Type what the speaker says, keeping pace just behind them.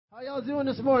How y'all doing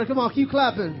this morning? Come on, keep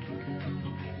clapping.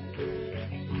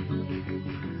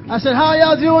 I said, how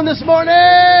y'all doing this morning?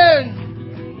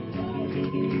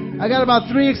 I got about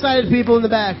 3 excited people in the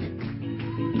back.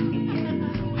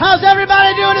 How's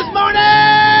everybody doing this morning?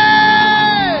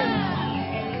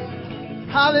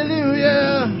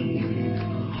 Hallelujah.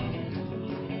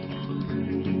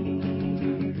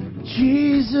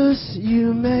 Jesus,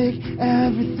 you make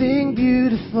everything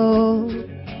beautiful.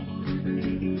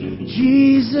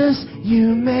 Jesus,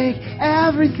 you make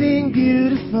everything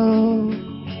beautiful.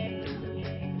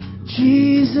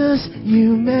 Jesus,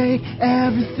 you make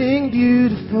everything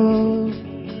beautiful.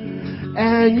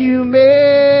 And you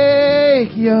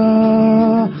make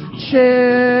your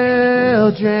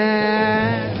children.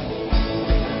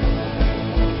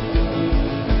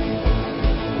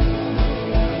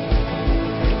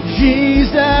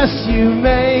 Jesus, you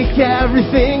make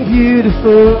everything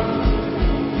beautiful.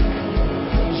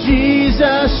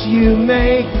 Jesus, you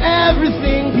make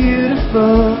everything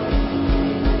beautiful.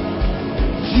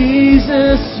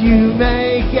 Jesus, you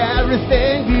make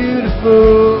everything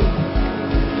beautiful.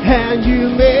 And you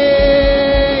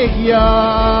make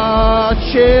your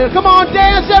children. Come on,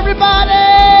 dance,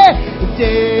 everybody!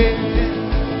 Dance.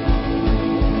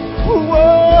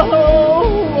 Whoa,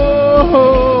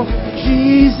 whoa.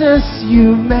 Jesus,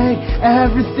 you make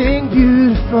everything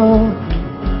beautiful.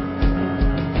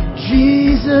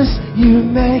 Jesus, you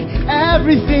make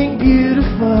everything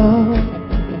beautiful.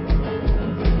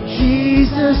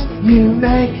 Jesus, you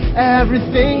make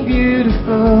everything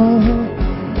beautiful.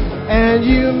 And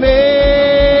you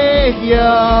make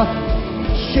your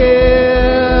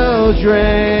children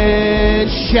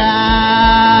shine.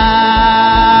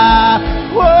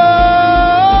 Whoa,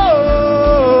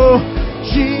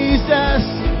 Jesus.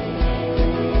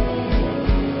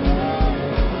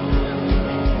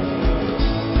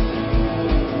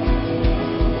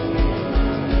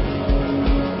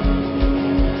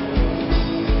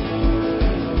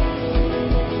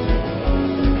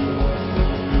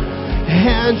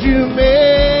 And you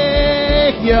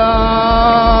make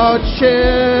your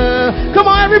children. Come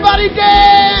on, everybody,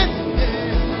 dance.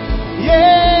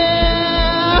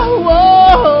 Yeah.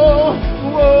 Whoa,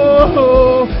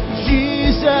 whoa.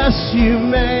 Jesus, you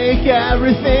make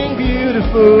everything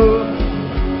beautiful.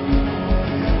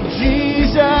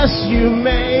 Jesus, you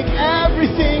make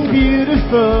everything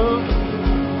beautiful.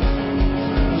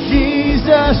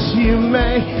 Jesus, you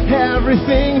make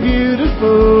everything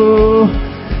beautiful.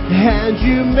 And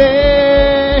you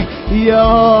make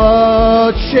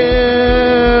your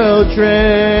children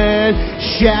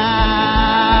shine.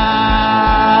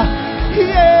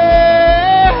 Yeah.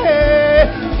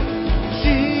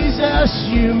 Jesus,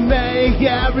 you make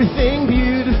everything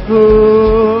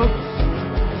beautiful.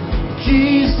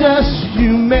 Jesus,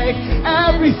 you make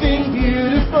everything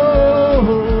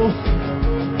beautiful.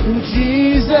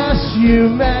 Jesus, you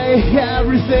make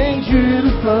everything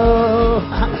beautiful.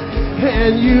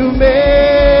 And you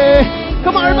make,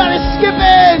 come on, everybody,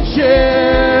 skipping,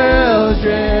 children.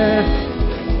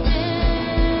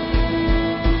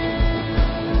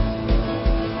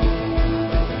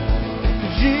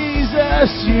 Jesus,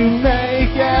 you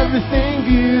make everything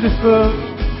beautiful.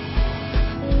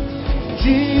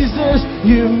 Jesus,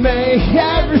 you make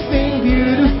everything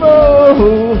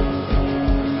beautiful.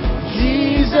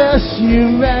 Jesus, you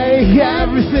make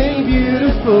everything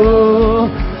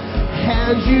beautiful.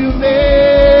 And you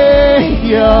make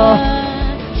your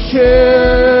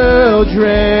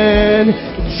children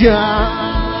jump.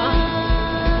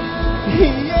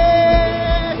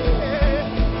 Yeah.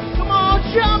 Come on,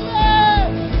 jump it.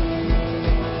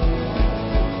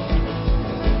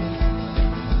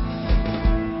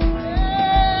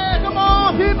 Yeah. Come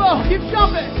on, people, keep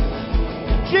jumping.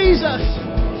 Jesus.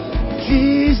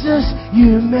 Jesus,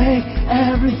 you make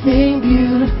everything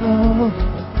beautiful.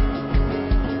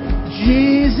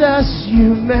 Jesus,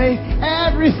 you make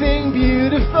everything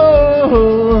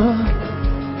beautiful.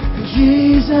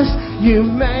 Jesus, you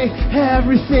make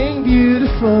everything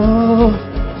beautiful.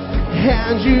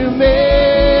 And you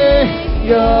make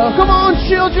your... Come on,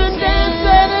 children,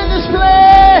 dancing in this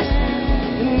place.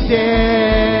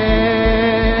 Dance.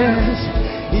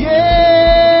 Yeah.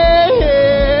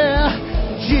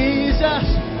 Jesus.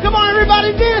 Come on, everybody,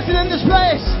 dancing in this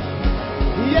place.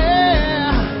 Yeah.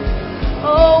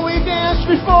 Oh, we dance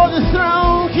before the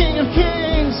throne, King of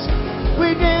Kings.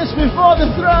 We dance before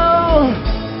the throne.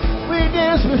 We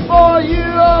dance before you,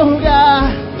 oh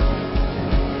God.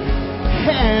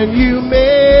 And you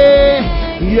make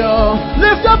your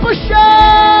lift up a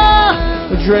shout,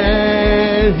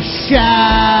 dread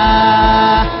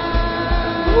shout.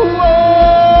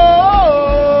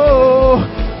 Whoa,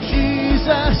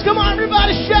 Jesus. Come on,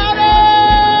 everybody, shout it!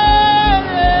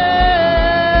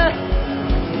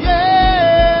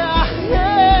 Yeah,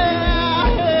 yeah,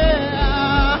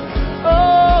 yeah.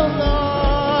 Oh,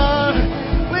 Lord,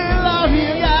 we love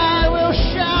you, God. We'll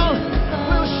shout,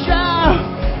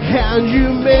 and you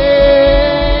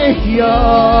make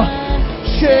your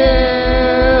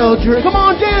children. Come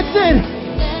on, dancing.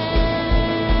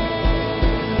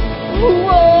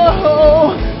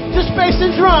 Whoa, just bass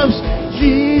and drums.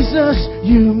 Jesus,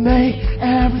 you make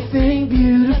everything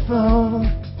beautiful.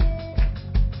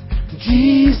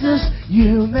 Jesus,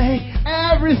 you make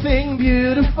everything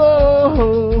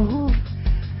beautiful.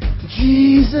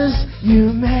 Jesus,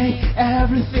 you make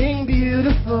everything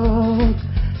beautiful.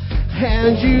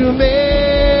 And you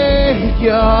make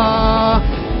your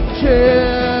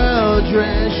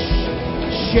children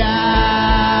shine.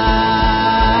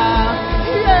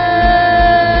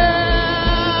 Yeah.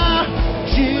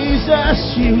 Jesus,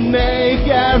 you make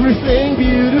everything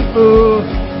beautiful.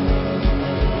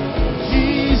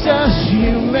 Jesus,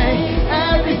 you make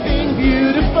everything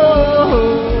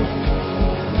beautiful.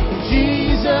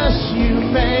 Jesus, you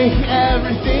make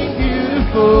everything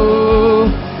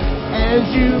beautiful. And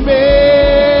you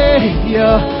make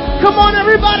your... Come on,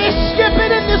 everybody, skip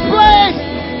it in this place.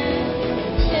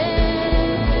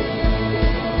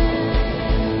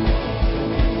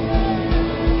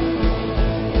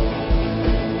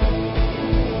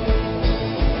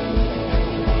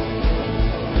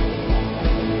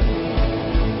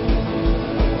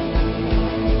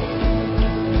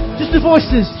 Just the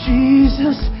voices.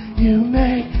 Jesus, you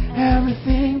make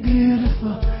everything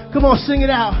beautiful. Come on, sing it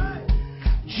out.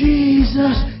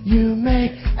 Jesus, you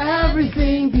make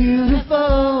everything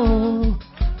beautiful.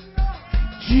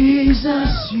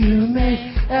 Jesus, you make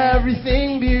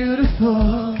everything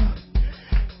beautiful.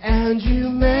 And you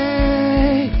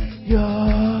make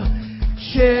your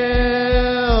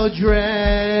children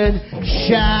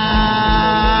shine.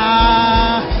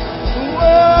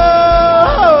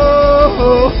 Whoa,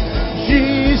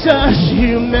 Jesus,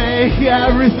 you make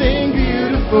everything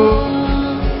beautiful.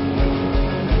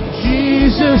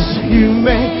 Jesus, you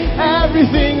make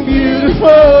everything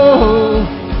beautiful.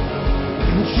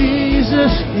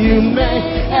 Jesus, you make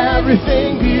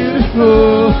everything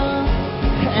beautiful.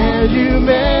 And you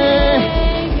make...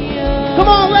 Come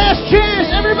on, last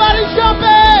chance. Everybody jump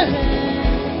in.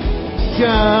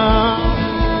 Jump.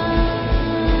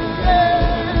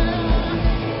 Yeah.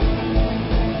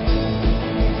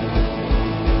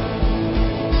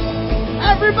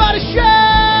 Everybody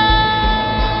shout.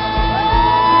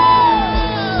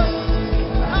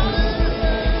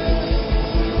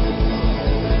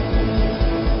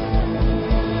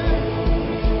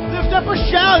 Lift up a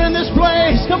shout in this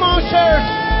place. Come on, church.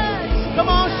 Come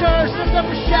on, church. Lift up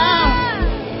a shout.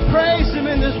 Praise Him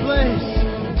in this place.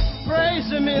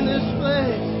 Praise Him in this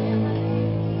place.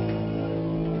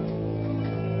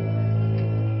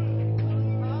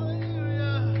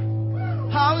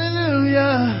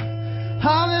 Hallelujah.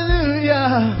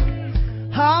 Hallelujah.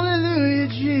 Hallelujah,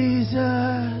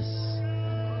 Jesus.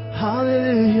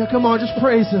 Hallelujah. Come on, just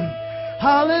praise Him.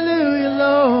 Hallelujah,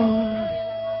 Lord.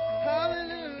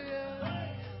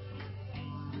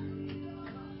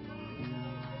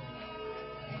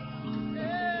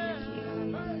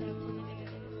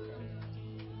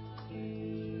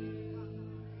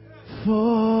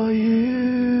 For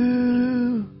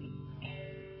you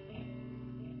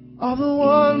are the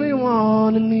one we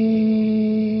want to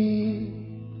meet.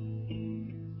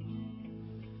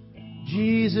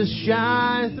 Jesus,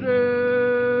 shine through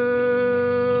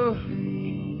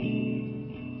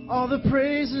all the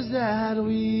praises that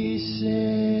we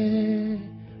sing.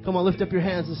 Come on, lift up your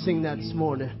hands and sing that this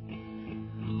morning.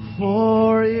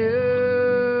 For you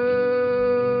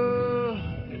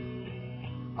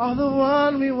are the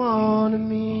one we want to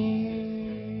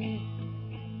meet.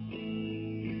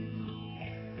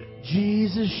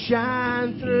 Jesus,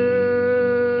 shine through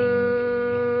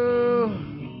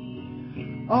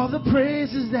all the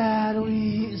praises that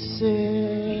we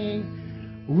sing.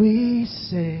 We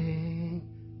sing.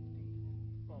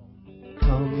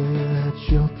 Come and let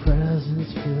your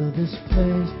presence fill this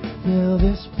place, fill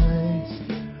this place.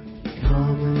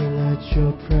 Come and let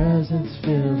your presence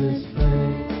fill this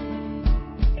place.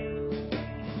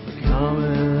 Come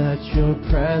and let your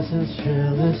presence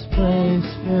fill this place,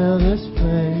 fill this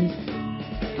place.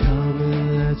 Come and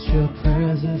let your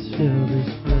presence fill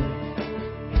this place.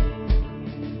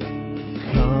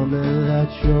 Come and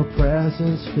let your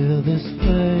presence fill this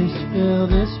place, fill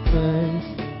this place.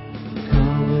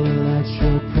 Come and let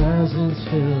your presence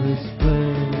fill this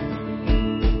place.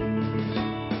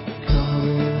 Come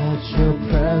and let your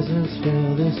presence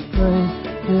fill this place,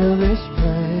 fill this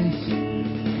place.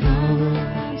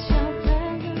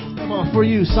 Come on, for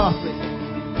you, softly.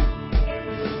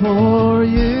 For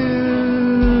you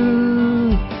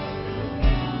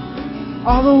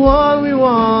are the one we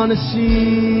want to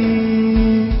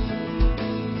see.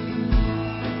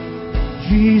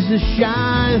 Jesus,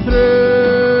 shine through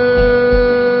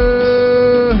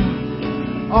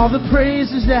all the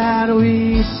praises that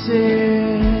we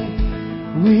sing.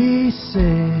 We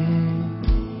sing.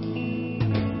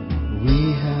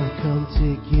 We have come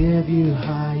to give you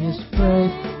highest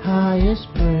praise, highest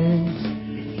praise.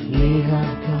 We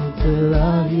have come to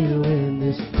love you in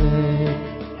this place.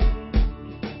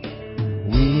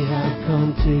 We have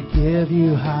come to give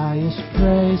you highest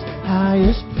praise,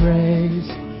 highest praise.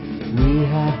 We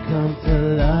have come to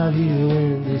love you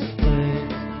in this place.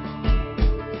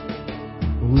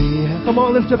 Come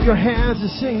on, lift up your hands and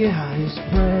sing it. Highest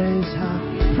praise,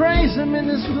 praise Him in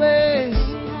this place.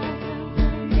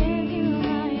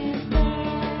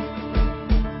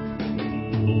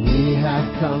 We have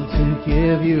come to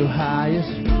give you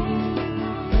highest.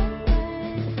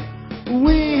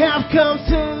 We have come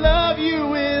to love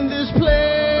you in this place.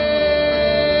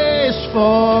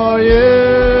 For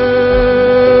you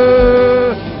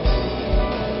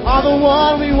are the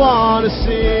one we want to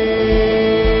see.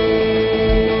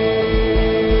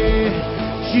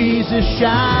 Jesus,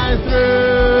 shine through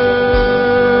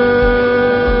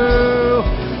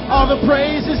all the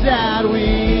praises that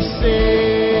we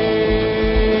sing.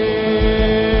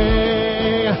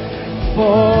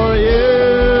 For you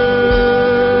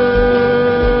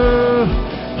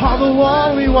are the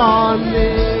one we want to see.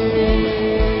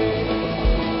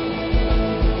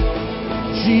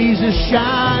 Jesus,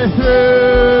 shine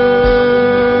through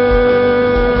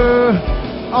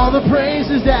all the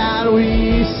praises that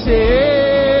we sing.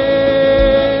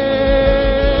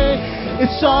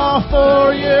 It's all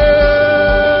for you.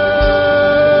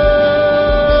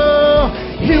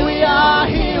 Here we are,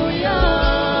 here we are.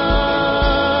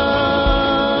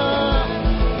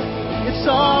 It's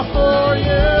all for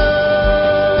you.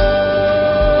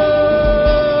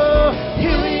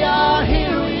 Here we are,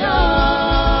 here we are.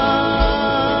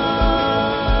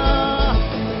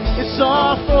 It's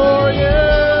all for you.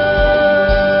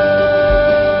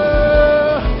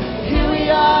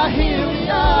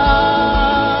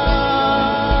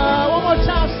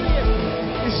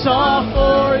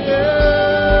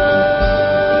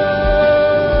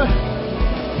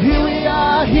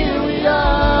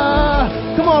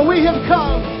 We have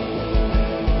come.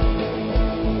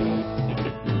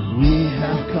 We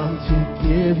have come to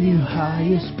give you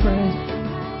highest praise.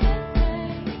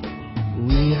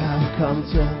 We have come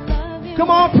to. Come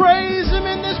on, praise Him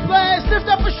in this place. Lift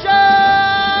up a shout.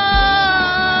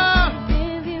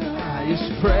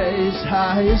 Highest praise,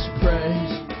 highest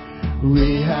praise.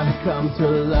 We have come to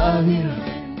love you.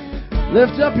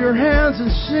 Lift up your hands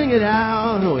and sing it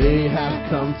out. We have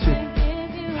come to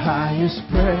highest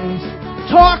praise.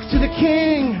 Talk to the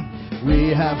King. We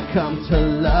have come to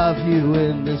love you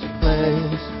in this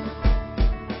place.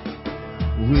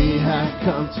 We have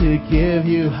come to give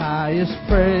you highest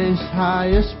praise,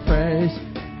 highest praise.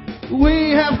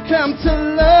 We have come to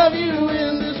love you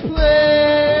in this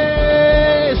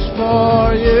place.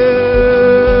 For you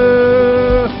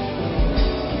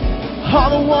are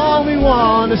the one we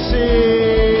want to see.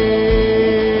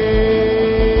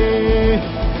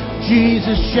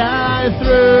 Jesus, shine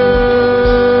through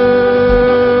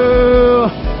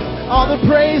all the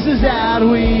praises that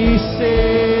we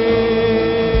sing.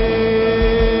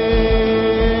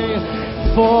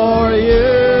 For you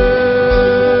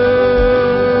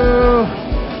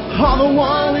are the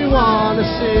one we want to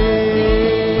see.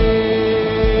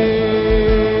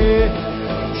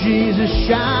 Jesus,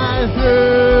 shine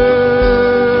through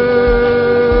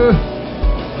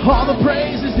all the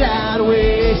praises that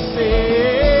we sing.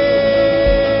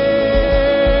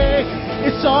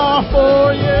 It's all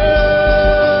for you.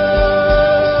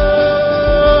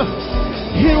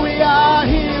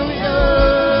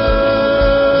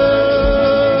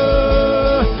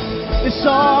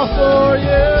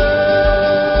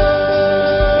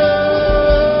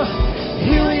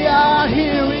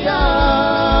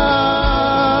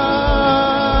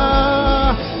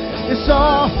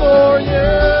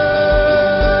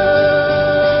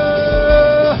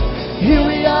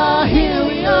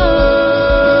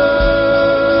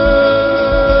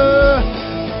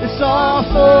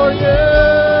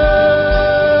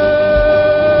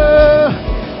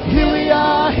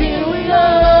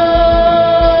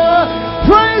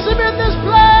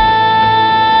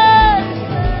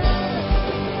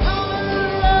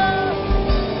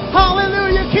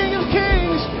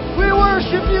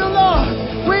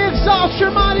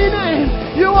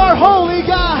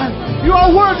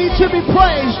 are worthy to be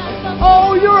praised.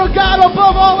 Oh, you're a God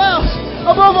above all else,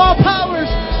 above all powers,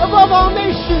 above all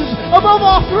nations, above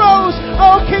all thrones.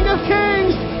 Oh, King of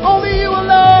Kings, only you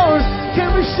alone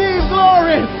can receive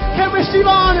glory, can receive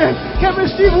honor, can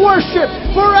receive worship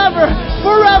forever,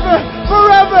 forever,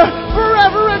 forever,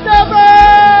 forever and ever.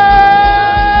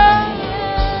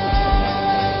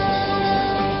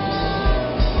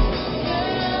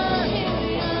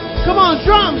 Come on,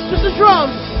 drums, just the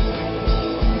drums.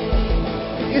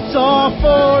 It's all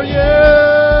for you.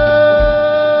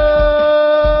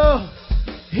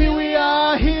 Here we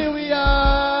are, here we are.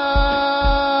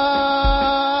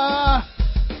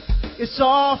 It's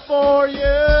all for you.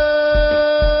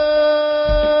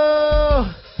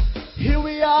 Here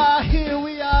we are, here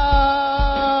we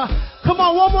are. Come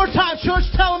on, one more time, church.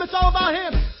 Tell them it's all about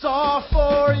Him. It's all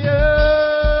for you.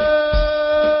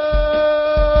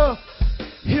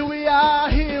 Here we are,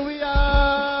 here we are.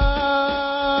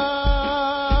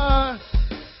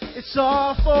 It's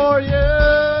all for you.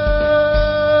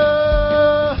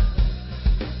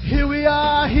 Here we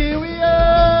are, here we are.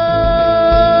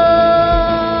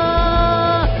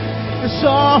 It's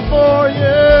all for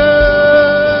you.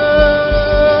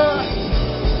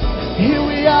 Here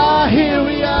we are, here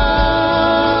we are.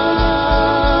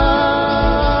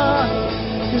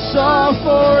 It's all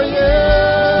for you.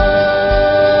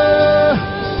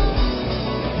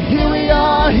 Here we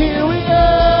are, here we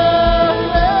are.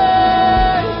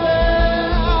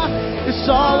 It's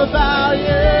all about you.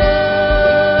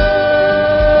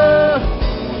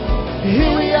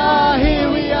 Here we are, here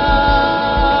we are.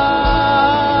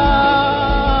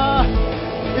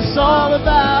 It's all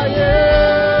about you.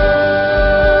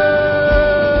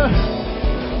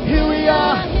 Here we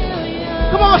are.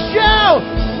 Come on, shout.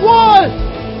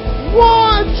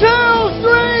 1, 2,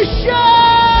 3, shout.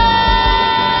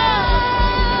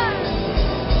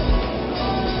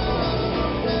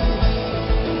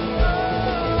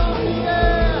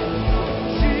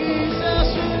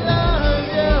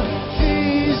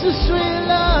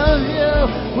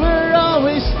 We're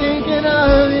always thinking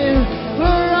of you.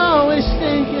 We're always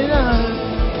thinking of you.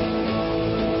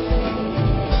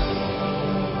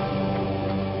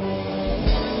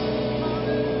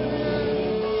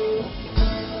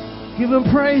 Give Him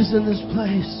praise in this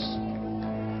place.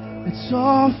 It's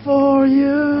all for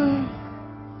you.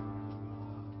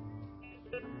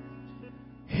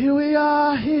 Here we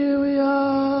are, here we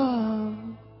are.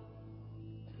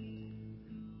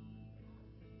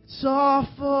 It's all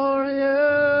for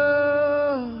you.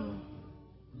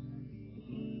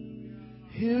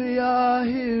 Here we are,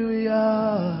 here we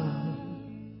are.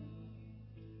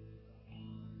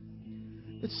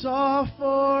 It's all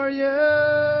for you.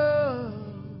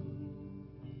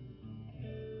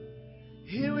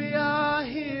 Here we are,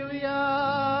 here we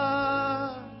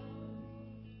are.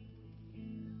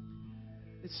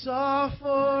 It's all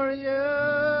for you.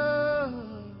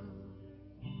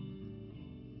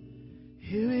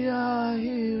 Here we are,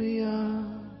 here we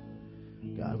are.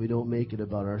 God, we don't make it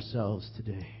about ourselves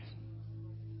today.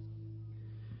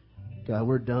 God,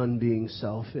 we're done being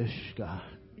selfish, God.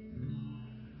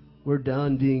 We're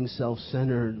done being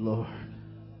self-centered, Lord.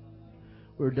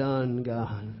 We're done,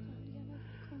 God.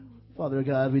 Father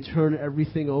God, we turn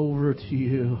everything over to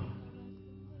you.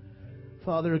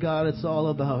 Father God, it's all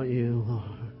about you,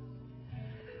 Lord.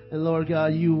 And Lord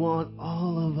God, you want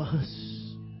all of us.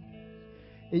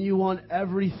 And you want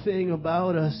everything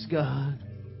about us, God.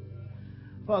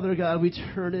 Father God, we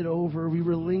turn it over. We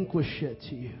relinquish it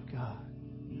to you, God.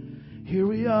 Here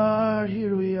we are.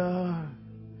 Here we are.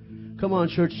 Come on,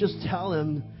 church. Just tell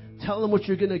Him. Tell Him what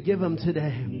you're going to give Him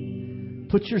today.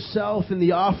 Put yourself in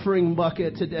the offering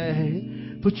bucket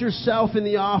today. Put yourself in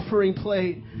the offering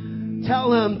plate.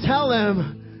 Tell Him. Tell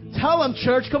Him. Tell Him,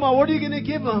 church. Come on. What are you going to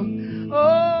give Him?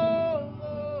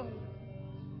 Oh,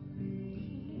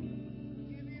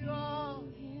 give you all.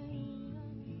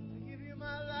 I give you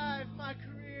my life, my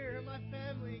career, my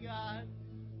family, God.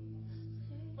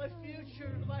 My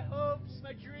future, my hopes,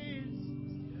 my dreams.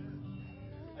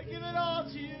 I give it all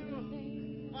to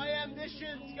you. My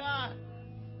ambitions, God.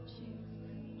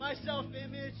 My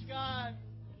self-image, God.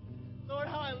 Lord,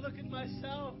 how I look at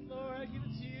myself, Lord, I give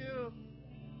it to you.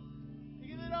 I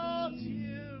give it all to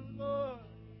you, Lord.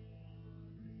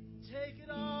 Take it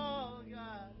all,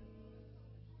 God.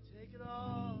 Take it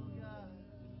all, God.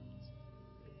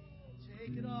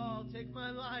 Take it all. Take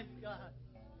my life, God.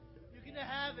 You can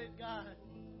have it, God.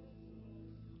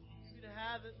 You can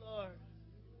have it, Lord.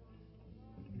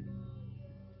 You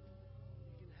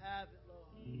can have it, Lord.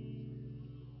 You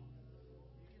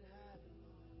can have it,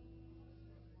 Lord.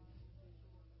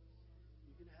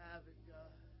 You can have it,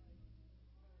 God.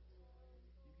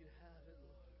 You can have it, Lord.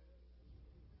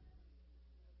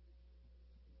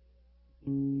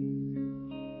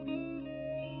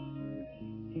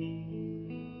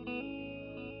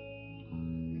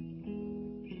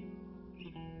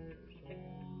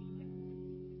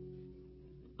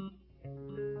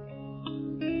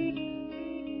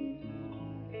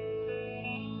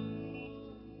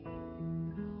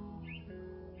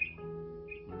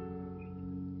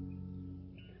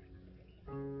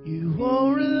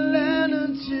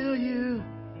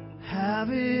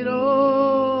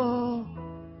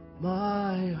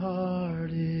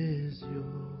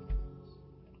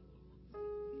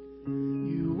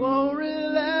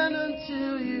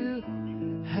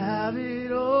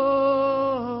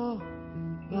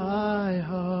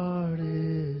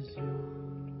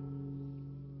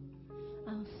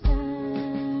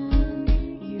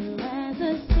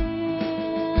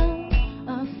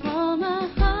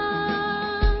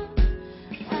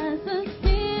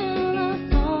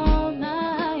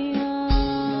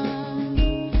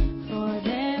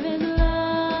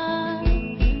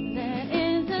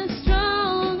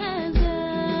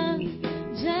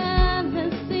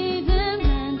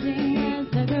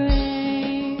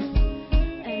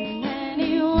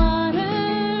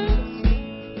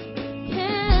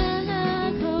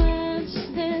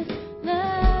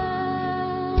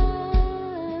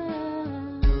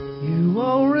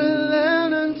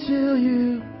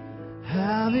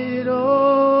 have it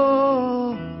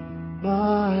all.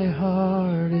 My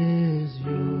heart is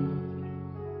yours.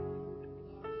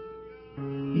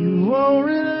 You won't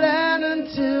relent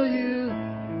until you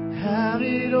have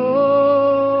it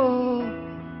all.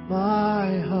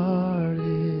 My heart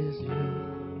is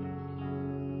yours.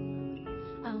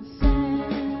 I'll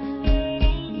set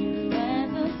you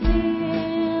as a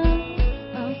seal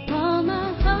upon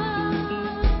my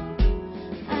heart,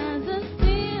 as a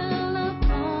seal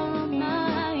upon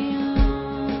my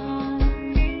heart.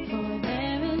 For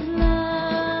there is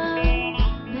love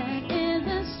that is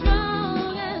as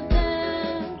strong as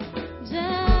death,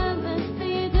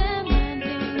 jealousy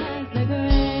demanding as the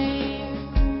grave,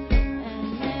 and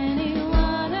many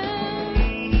waters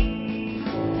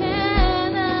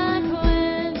cannot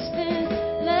quench this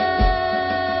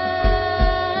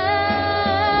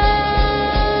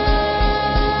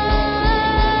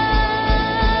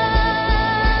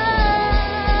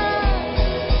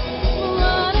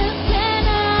Waters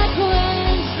cannot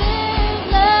quench this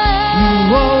You love.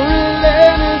 won't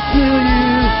relent until you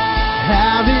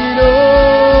have it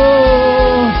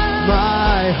all.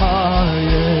 My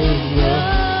heart is yours.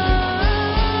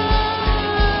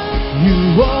 You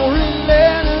won't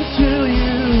relent until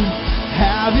you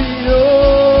have it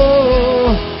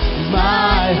all.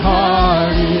 My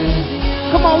heart is.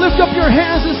 Come on, lift up your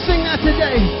hands and sing that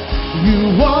today.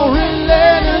 You won't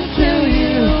relent until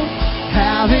you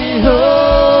have it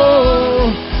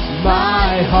all.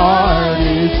 My heart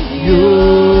is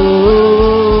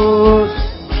yours.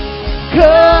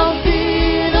 Come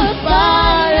be the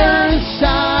fire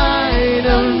inside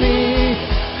of me.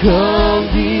 Come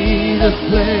be the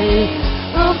flame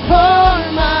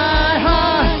upon my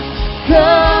heart.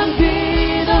 Come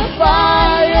be the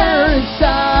fire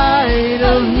inside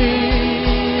of me.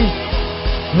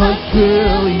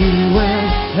 Until you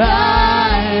and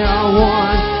I are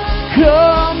one.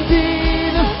 Come be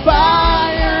the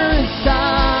fire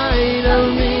inside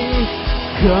of me.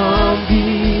 Come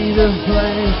be the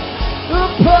flame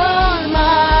upon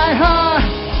my heart.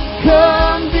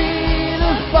 Come be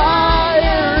the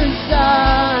fire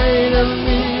inside of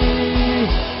me.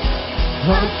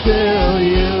 Until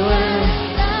you and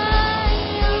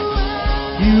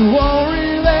you won't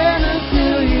relent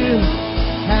until you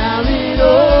have it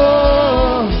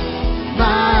all.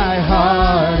 My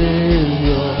heart is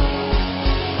yours.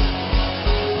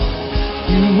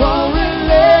 You won't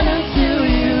relent until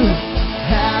you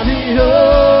have it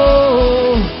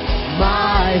all.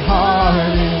 My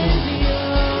heart is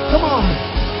yours. Come on.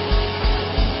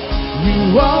 You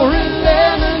won't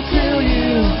relent until you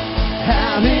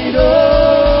have it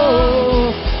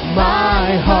all.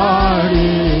 My heart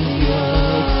is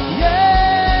yours.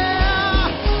 Yeah.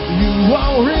 You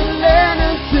won't relent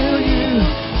until you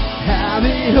have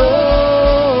it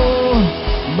all.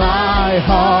 My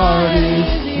heart is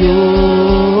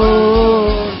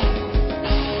yours.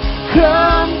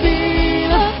 Come be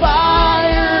the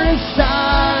fire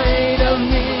inside of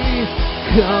me.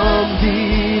 Come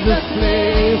be the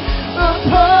flame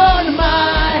upon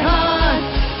my heart.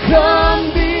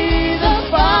 Come be the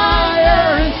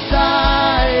fire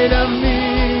inside of me.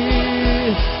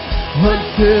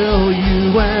 Until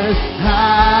you and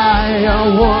I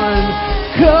are one.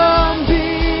 Come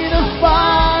be the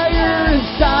fire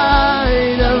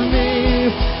inside of me.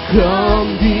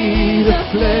 Come be the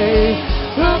flame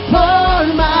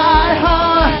upon my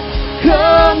heart.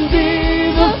 Come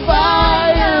be the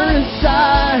fire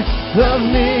inside of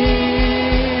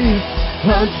me.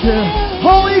 Until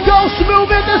Holy Ghost, move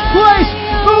in this place.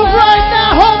 Move right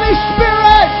now, Holy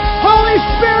Spirit. Holy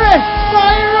Spirit,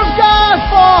 fire of God,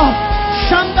 fall.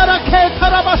 Shandara ke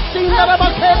tarabasi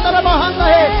narabake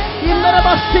narabahandahe.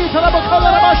 Indarabasi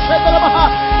tarabakolarabashetarabaha.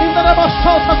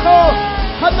 Indarabasotako.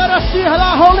 Handarasi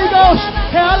hala Holy Ghost.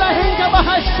 Hala hinga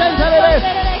bahashentarebe.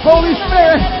 Holy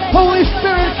Spirit, Holy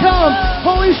Spirit, come.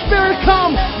 Holy Spirit,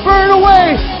 come. Burn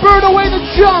away the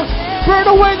junk. Burn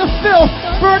away the filth.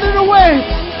 Burn it away.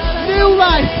 New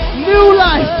life, new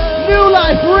life, new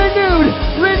life. Renewed,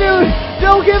 renewed.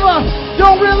 Don't give up.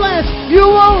 Don't relent. You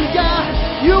won't, God.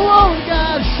 You won't,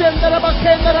 God.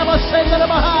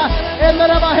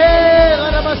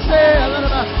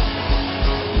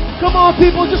 Come on,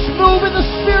 people, just move in the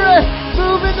Spirit.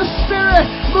 Move in the Spirit.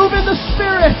 Move in the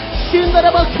Spirit.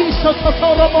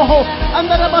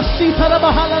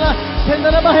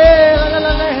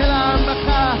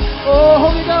 Oh,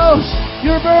 Holy Ghost,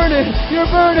 you're burning. You're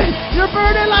burning. You're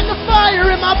burning like a fire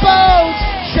in my bones.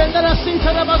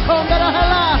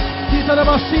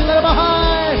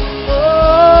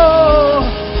 Oh,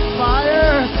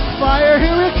 fire, fire,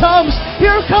 here it comes.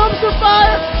 Here comes the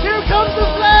fire. Here comes the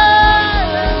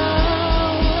flame.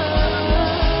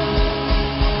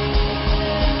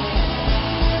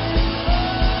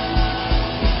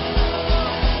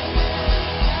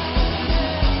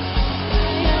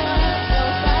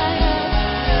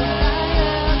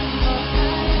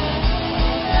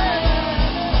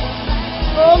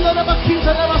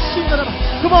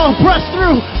 Come on, press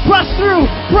through, press through,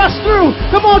 press through.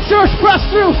 Come on, church, press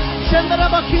through.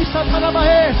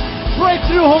 Break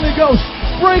through, Holy Ghost.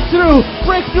 Break through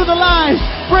the lies,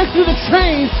 break through the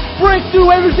chains, break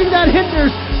through everything that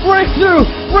hinders. Break through,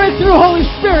 Holy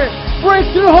Spirit. Break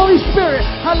through, Holy Spirit.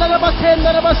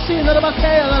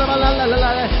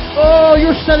 Oh,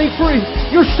 you're setting free.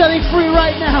 You're setting free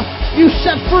right now. You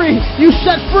set free. You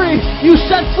set free. You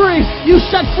set free. You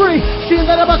set free.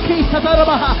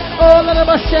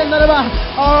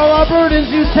 All our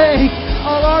burdens you take.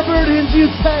 All our burdens you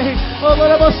take.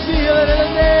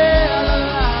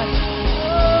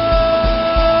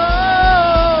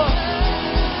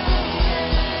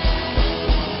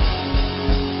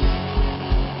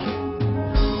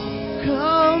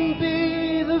 Come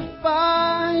be the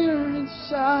fire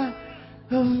inside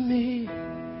of me.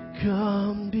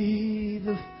 Come be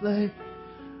the flame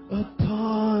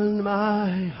upon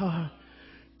my heart.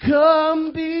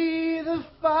 Come be the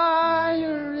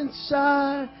fire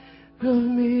inside of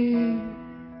me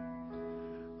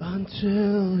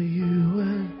until you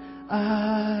and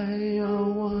I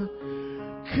are one.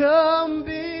 Come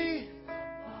be.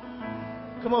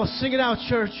 Come on, sing it out,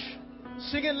 church.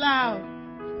 Sing it loud.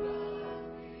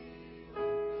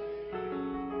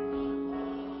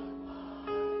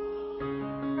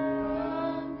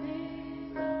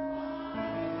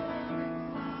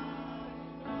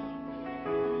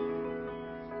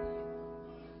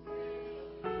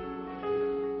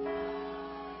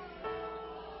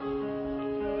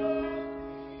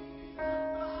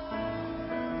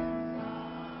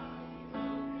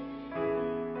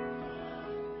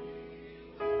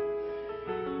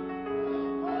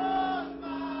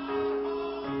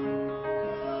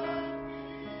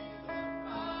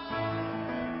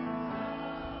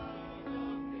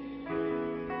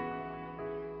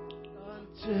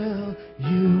 Till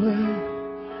you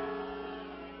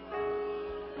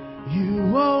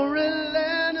won't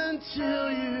relent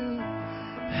until you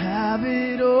have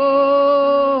it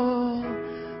all.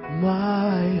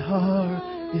 My heart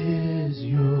is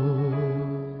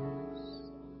yours.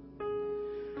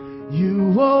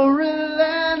 You won't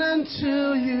relent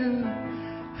until you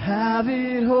have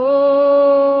it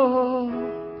all.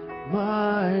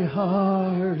 My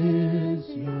heart is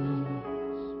yours.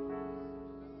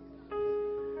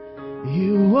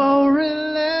 You won't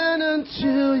relent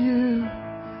until you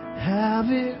have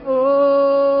it all.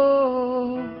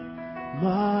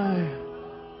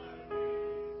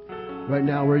 Right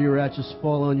now, where you're at, just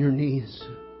fall on your knees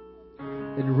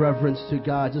in reverence to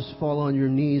God. Just fall on your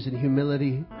knees in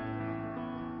humility.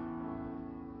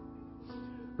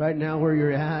 Right now, where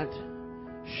you're at,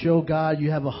 show God you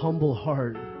have a humble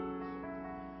heart.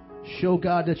 Show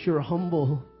God that you're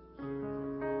humble.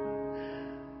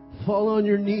 Fall on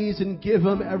your knees and give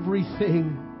Him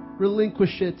everything.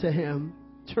 Relinquish it to Him.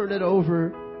 Turn it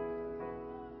over.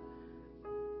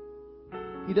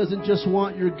 He doesn't just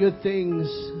want your good things.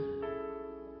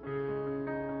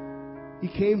 He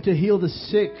came to heal the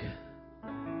sick.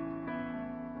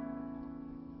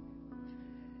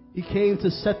 He came to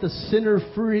set the sinner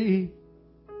free.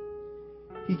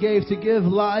 He came to give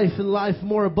life and life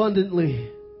more abundantly.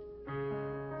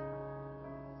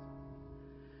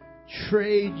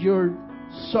 Trade your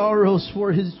sorrows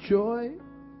for His joy.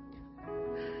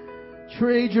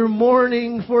 Trade your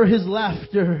mourning for His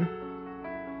laughter.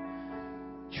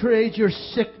 Trade your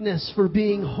sickness for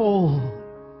being whole.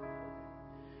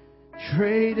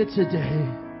 Trade it today.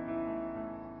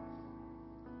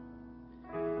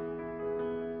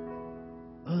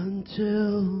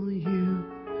 Until you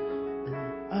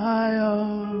and I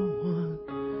are one.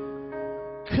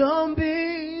 Come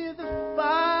be the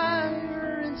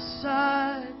fire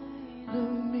inside of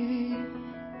me.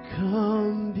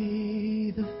 Come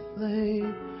be the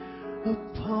flame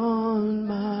upon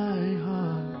my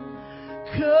heart.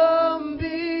 Come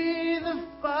be the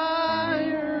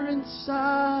fire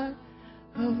inside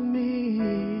of me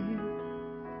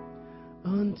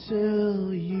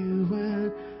until you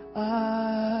and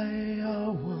I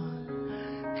are one.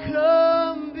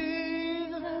 Come be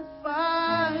the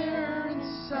fire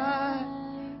inside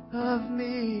of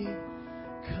me.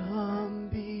 Come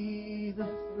be the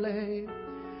flame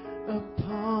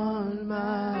upon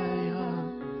my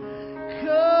heart.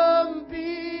 Come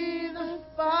be the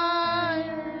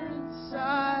fire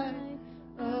inside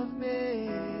of me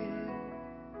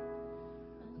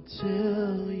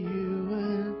until you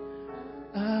and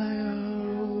I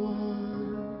are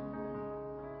one.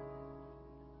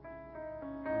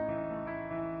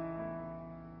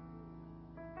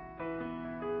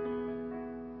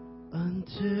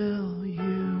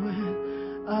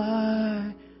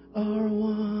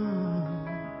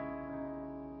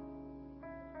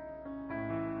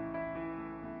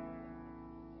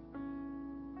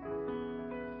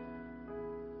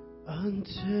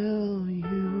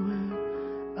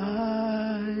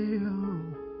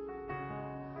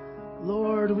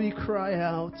 Lord, we cry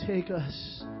out, take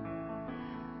us.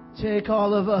 Take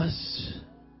all of us.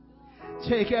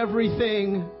 Take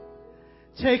everything.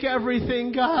 Take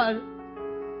everything, God.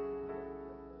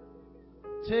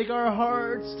 Take our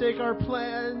hearts. Take our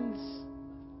plans.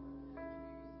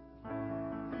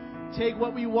 Take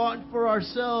what we want for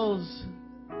ourselves.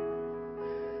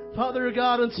 Father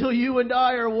God, until you and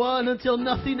I are one, until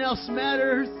nothing else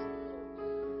matters.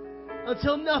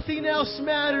 Until nothing else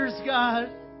matters, God.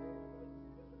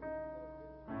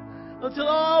 Until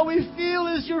all we feel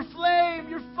is your flame,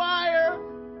 your fire,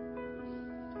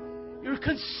 your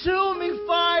consuming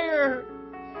fire,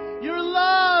 your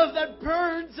love that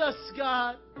burns us,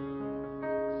 God.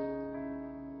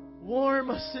 Warm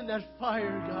us in that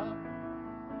fire, God.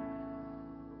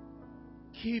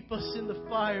 Keep us in the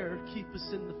fire. Keep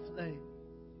us in the flame.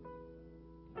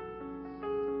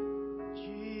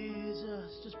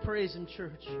 Jesus. Just praise Him,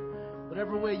 church.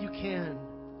 Whatever way you can.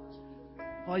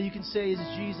 All you can say is,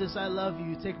 Jesus, I love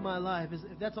you. Take my life.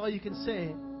 If that's all you can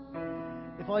say.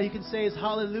 If all you can say is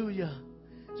hallelujah.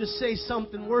 Just say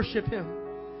something. Worship Him.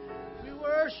 We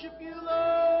worship you,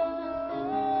 Lord.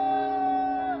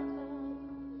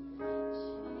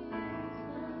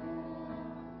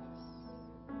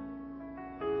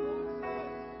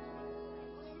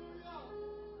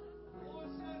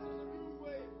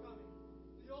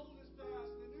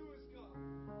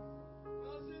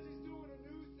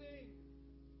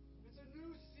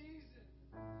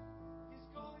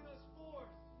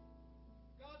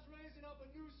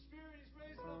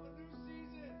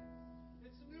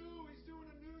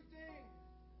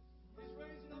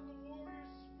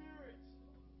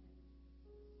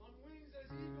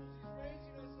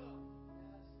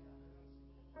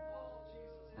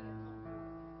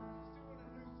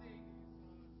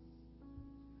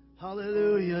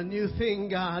 Hallelujah. A new thing,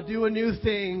 God. Do a new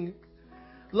thing.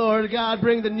 Lord God,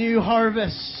 bring the new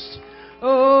harvest.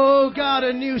 Oh, God,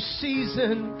 a new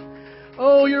season.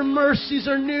 Oh, your mercies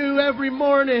are new every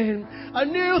morning. A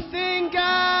new thing,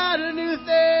 God, a new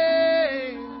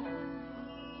thing.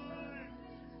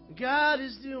 God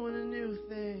is doing a new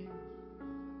thing.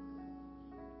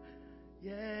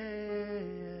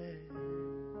 Yeah.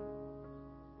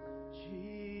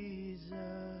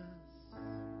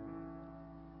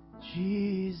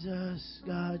 Jesus,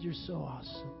 God, you're so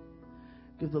awesome.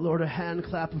 Give the Lord a hand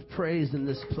clap of praise in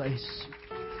this place.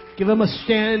 Give Him a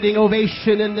standing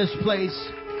ovation in this place.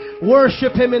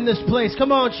 Worship Him in this place.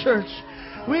 Come on, church.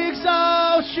 We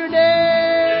exalt your name.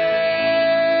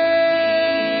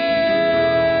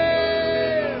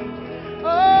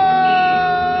 Oh,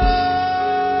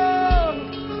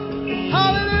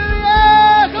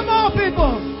 hallelujah. Come on,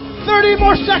 people. 30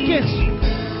 more seconds.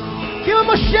 Give Him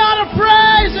a shout of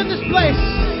praise in this place.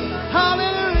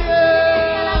 Hallelujah.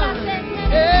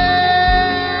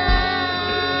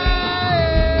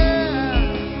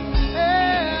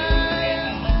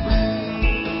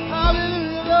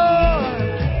 Hallelujah, Lord.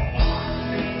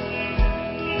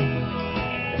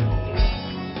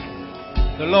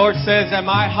 The Lord says that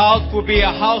my house will be a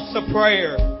house of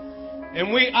prayer.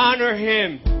 And we honor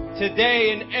Him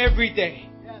today and every day.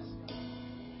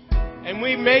 And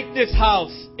we make this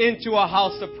house into a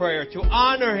house of prayer to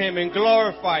honor Him and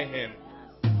glorify Him.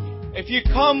 If you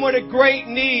come with a great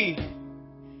need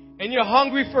and you're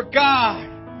hungry for God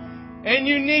and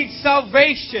you need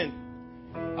salvation,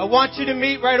 I want you to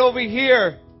meet right over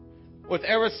here with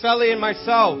Araceli and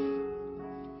myself.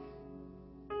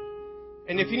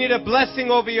 And if you need a blessing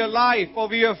over your life,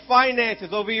 over your finances,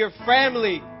 over your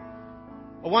family,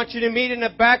 I want you to meet in the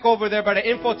back over there by the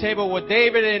info table with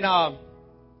David and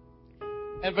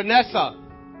Vanessa.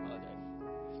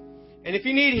 And if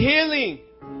you need healing,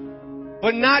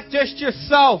 but not just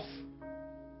yourself,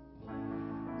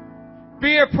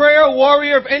 be a prayer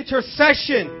warrior of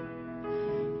intercession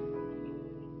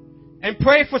and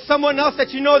pray for someone else that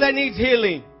you know that needs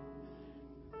healing.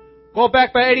 Go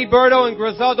back by Eddie Berto and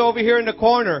Griselda over here in the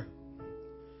corner.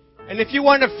 And if you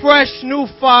want a fresh new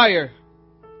fire,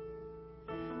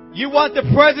 you want the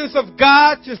presence of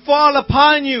God to fall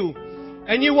upon you,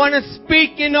 and you want to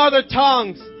speak in other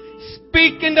tongues,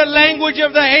 speak in the language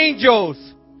of the angels,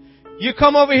 you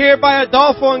come over here by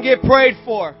Adolfo and get prayed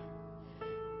for.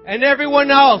 And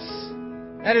everyone else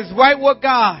that is right with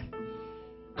God,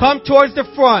 come towards the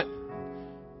front.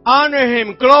 Honor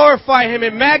Him, glorify Him,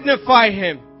 and magnify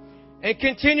Him. And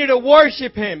continue to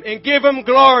worship Him and give Him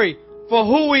glory for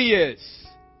who He is.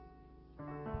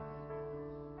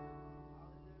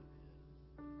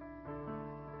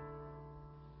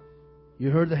 You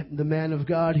heard the man of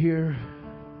God here.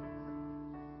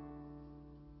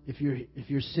 If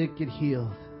you're sick, get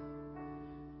healed.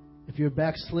 If you're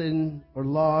backslidden or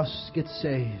lost, get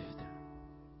saved.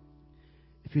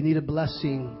 If you need a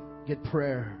blessing, get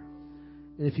prayer.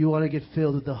 And if you want to get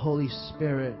filled with the Holy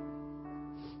Spirit,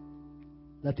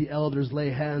 let the elders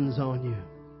lay hands on you.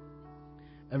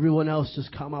 Everyone else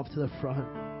just come up to the front.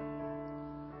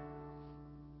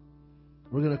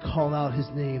 We're going to call out His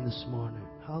name this morning.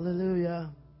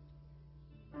 Hallelujah.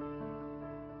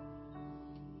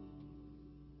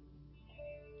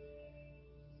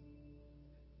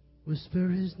 Whisper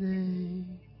His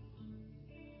name.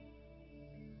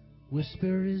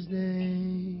 Whisper His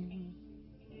name.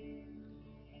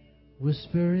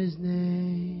 Whisper His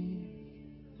name.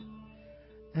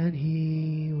 And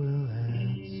He will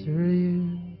answer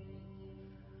you.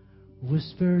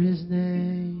 Whisper His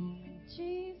name.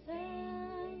 Jesus.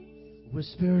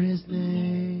 Whisper His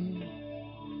name.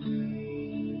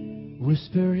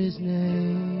 Whisper His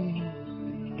name.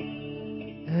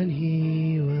 And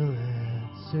He will answer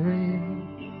you.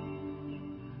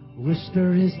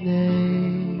 Whisper His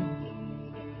name.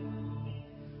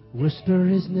 Whisper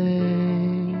His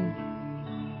name.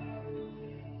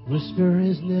 Whisper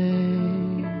His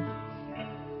name,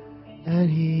 and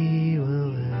He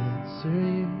will answer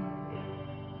you.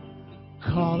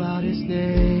 Call out His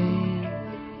name.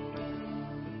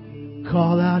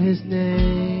 Call out His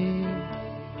name.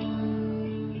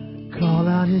 Call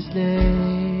out His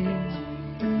name,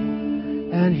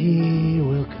 and He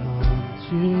will come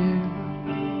to you.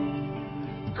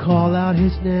 Call out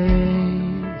His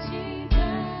name.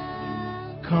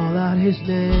 Call out His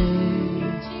name.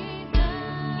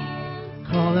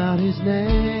 Call out His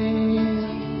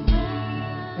name,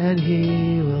 and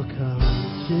He will come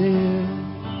to you.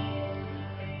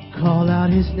 Call out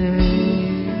His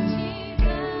name.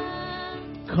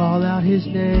 Call out His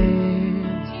name.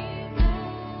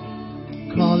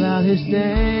 Call out His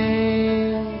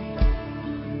name,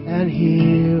 and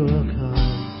He will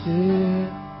come to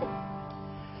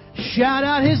you. Shout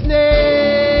out His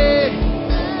name.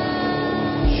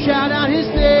 Shout out His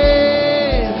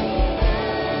name.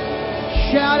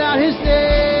 Shout out His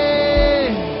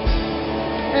name,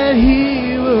 and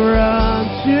He will run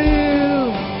to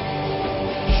you.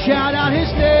 Shout out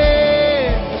His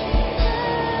name.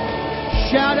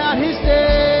 Shout out His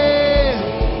name.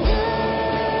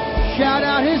 Shout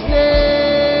out His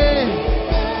name,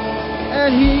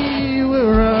 and He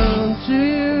will run to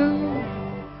you.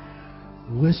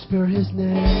 Whisper His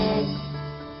name.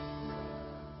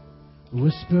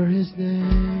 Whisper His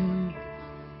name.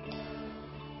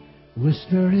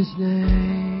 Whisper His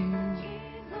name,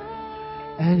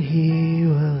 and He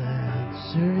will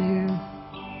answer you.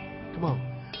 Come on.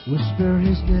 Whisper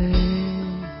His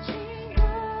name.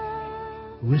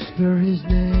 Whisper His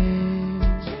name.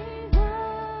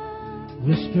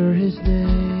 Whisper His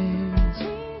name,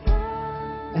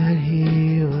 and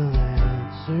He will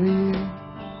answer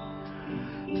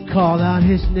you. Call out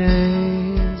His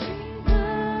name.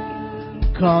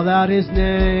 Call out His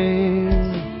name.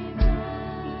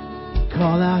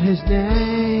 Call out His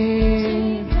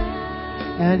name,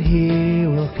 and He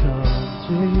will come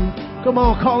to you. Come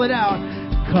on, call it out.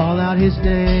 Call out His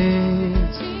name.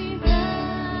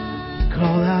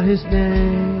 Call out His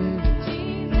name.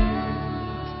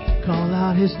 Call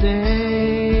out His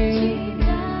name,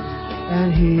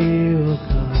 and He will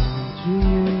come to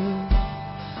you.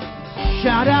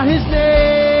 Shout out His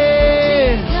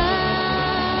name.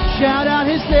 Shout out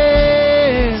His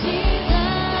name.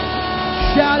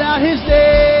 Shout out His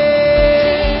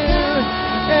name,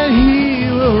 and He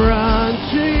will run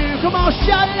to you. Come on,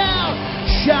 shout it out.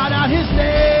 Shout out His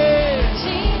name.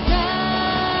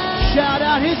 Shout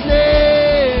out His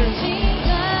name.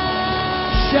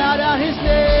 Shout out His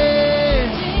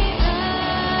name,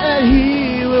 and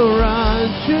He will run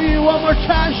to you. One more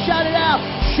time, shout it out.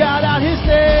 Shout out His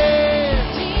name.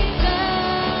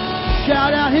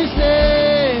 Shout out His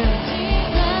name.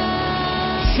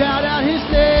 Shout out His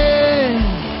name,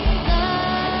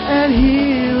 and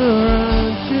He will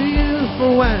run to you.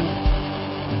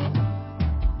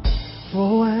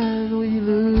 For when we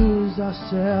lose our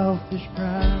selfish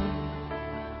pride.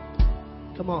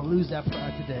 Come on, lose that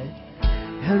pride today.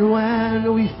 And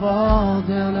when we fall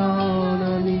down on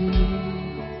our knees.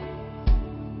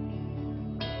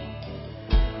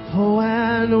 For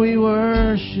when we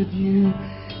worship You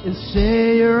and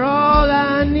say You're all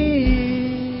I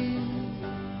need.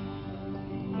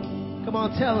 Come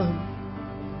on, tell Him.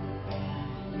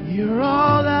 You're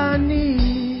all I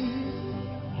need.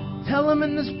 Tell Him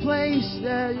in this place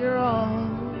that You're all.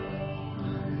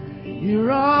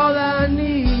 You're all I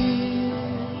need.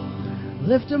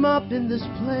 Lift Him up in this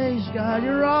place, God.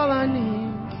 You're all I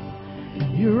need.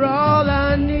 You're all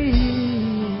I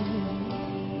need.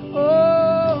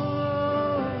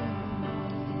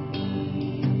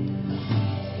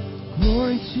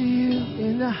 Glory to you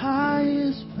in the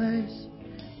highest place.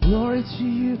 Glory to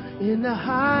you in the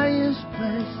highest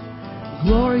place.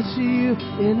 Glory to you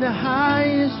in the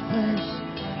highest place.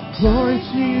 Glory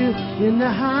to you in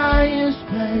the highest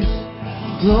place.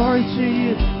 Glory to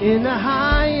you in the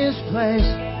highest place.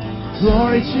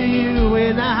 Glory to you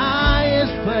in the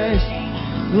highest place.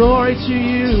 Glory to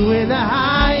you in the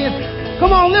highest.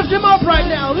 Come on, lift him up right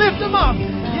now. Lift him up.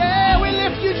 Yeah, we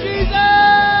lift you, Jesus.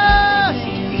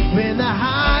 In the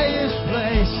highest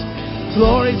place.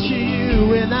 Glory to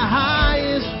you in the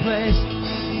highest place.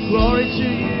 Glory to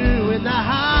you in the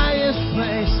highest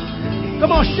place.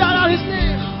 Come on, shout out his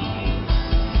name.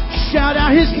 Shout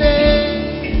out his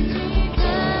name.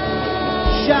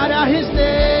 Shout out his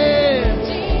name.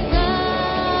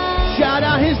 Shout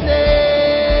out his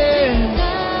name.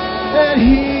 And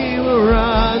he will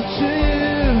run to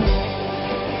you.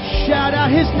 Shout out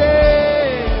his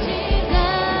name.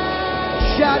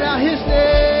 Shout out his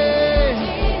name.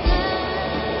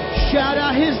 Shout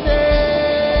out his name.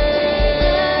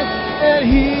 And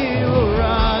he will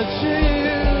run to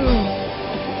you.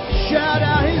 Shout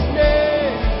out his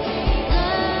name.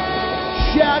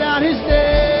 Shout out his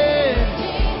name.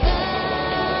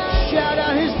 Shout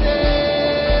out his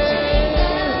name.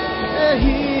 And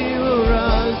he will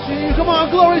run to you. Come on,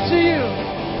 glory to you.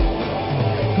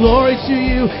 Glory to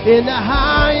you in the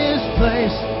highest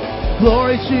place.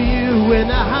 Glory to you in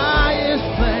the highest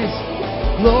place.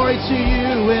 Glory to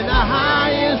you in the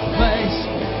highest place.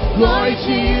 Glory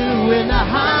to you in the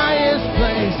highest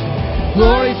place.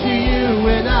 Glory to you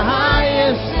in the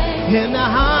highest, in the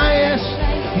highest,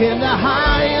 in the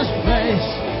highest place.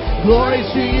 Glory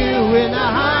to you in the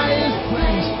highest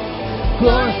place.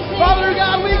 Glory. Father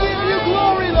God, we give you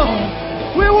glory, Lord.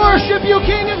 We worship you,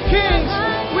 King of Kings.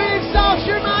 We exalt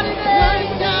your mighty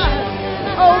name, God.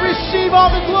 Oh, receive all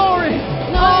the glory,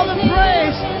 all the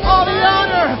praise, all the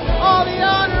honor,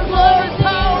 glory,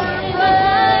 power, and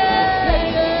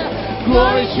praise.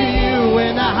 Glory to you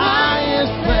in the highest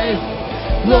place.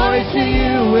 Glory to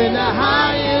you in the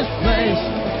highest place.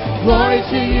 Glory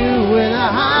to you in the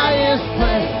highest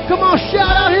place. Come on,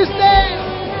 shout out his name.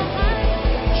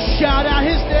 Shout out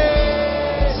his name.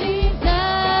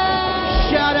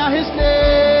 Shout out his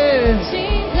name.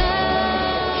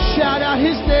 Shout out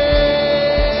his name.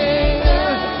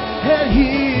 And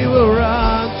he will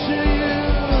run to you.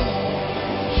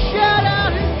 Shout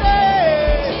out his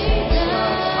name.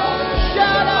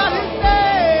 Shout out his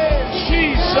name.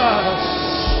 Jesus.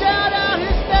 Shout out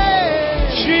his name.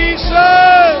 Jesus.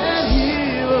 And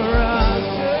he will run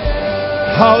to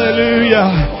you. Hallelujah.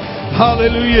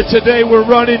 Hallelujah. Today we're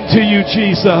running to you,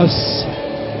 Jesus.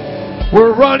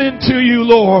 We're running to you,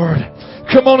 Lord.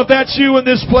 Come on, if that's you in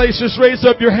this place, just raise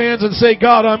up your hands and say,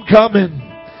 God, I'm coming.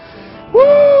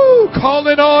 Woo!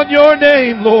 Calling on your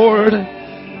name, Lord.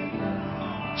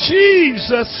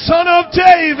 Jesus, Son of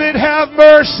David, have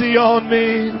mercy on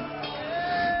me.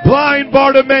 Blind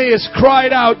Bartimaeus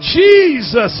cried out,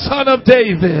 Jesus, Son of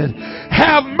David,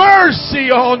 have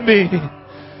mercy on me.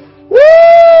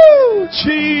 Woo!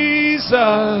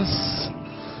 Jesus,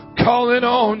 calling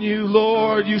on you,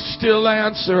 Lord. You still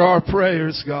answer our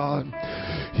prayers, God.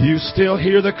 You still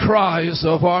hear the cries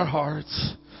of our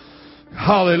hearts.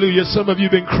 Hallelujah. Some of you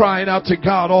have been crying out to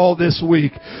God all this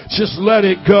week. Just let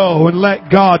it go and let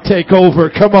God take over.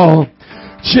 Come on.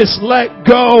 Just let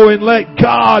go and let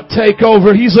God take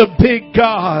over. He's a big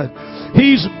God.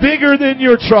 He's bigger than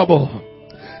your trouble.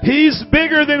 He's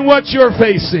bigger than what you're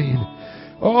facing.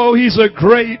 Oh, He's a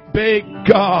great big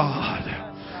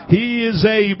God. He is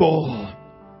able.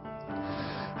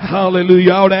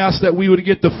 Hallelujah. I would ask that we would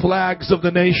get the flags of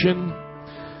the nation.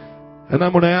 And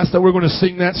I'm going to ask that we're going to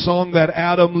sing that song that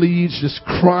Adam leads, just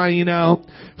crying out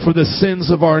for the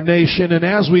sins of our nation. And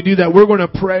as we do that, we're going to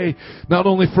pray not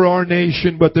only for our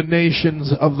nation, but the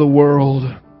nations of the world.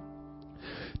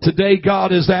 Today,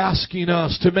 God is asking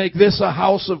us to make this a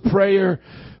house of prayer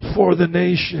for the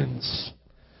nations.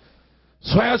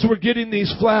 So as we're getting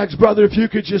these flags, brother, if you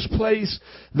could just place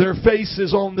their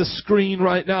faces on the screen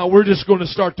right now, we're just going to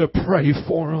start to pray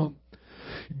for them.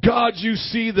 God, you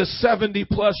see the 70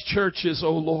 plus churches,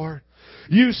 oh Lord.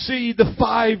 You see the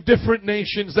 5 different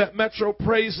nations that Metro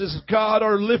Praises, God,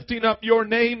 are lifting up your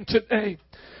name today.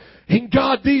 And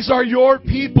God, these are your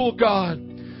people, God.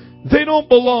 They don't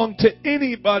belong to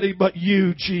anybody but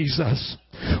you, Jesus.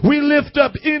 We lift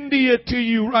up India to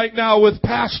you right now with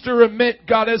Pastor Amit,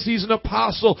 God, as he's an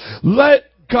apostle. Let,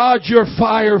 God, your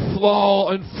fire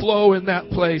flow in that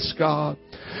place, God.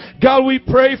 God, we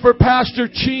pray for Pastor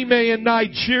Chime in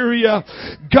Nigeria.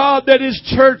 God, that his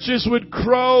churches would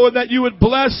grow and that you would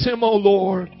bless him, oh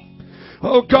Lord.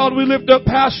 Oh God, we lift up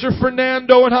Pastor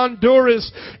Fernando in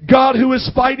Honduras. God, who is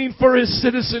fighting for his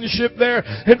citizenship there.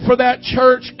 And for that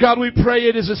church, God, we pray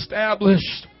it is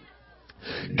established.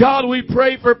 God, we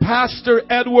pray for Pastor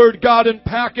Edward, God, in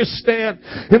Pakistan,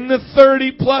 in the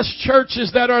 30 plus churches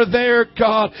that are there,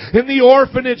 God, in the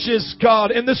orphanages,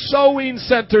 God, in the sewing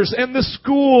centers, and the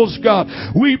schools, God.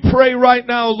 We pray right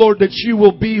now, Lord, that you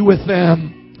will be with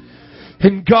them.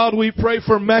 And God, we pray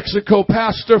for Mexico,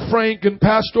 Pastor Frank and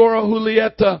Pastora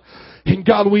Julieta. And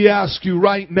God, we ask you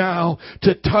right now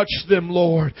to touch them,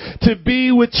 Lord, to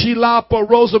be with Chilapa,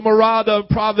 Rosa Morada, and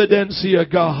Providencia,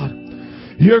 God.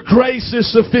 Your grace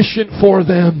is sufficient for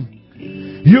them.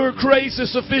 Your grace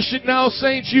is sufficient now,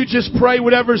 saints. You just pray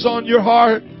whatever's on your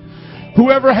heart.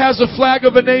 Whoever has a flag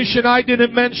of a nation I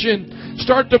didn't mention,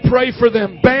 start to pray for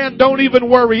them. Band, don't even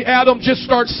worry. Adam, just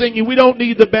start singing. We don't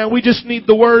need the band. We just need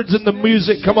the words and the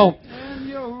music. Come on.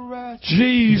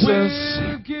 Jesus.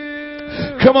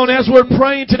 Come on, as we're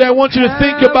praying today, I want you to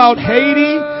think about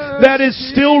Haiti that is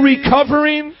still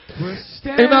recovering.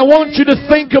 And I want you to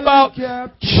think about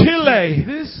Chile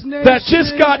that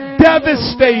just got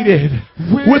devastated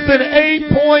with an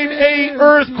 8.8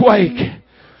 earthquake.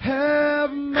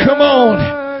 Come on.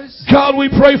 God, we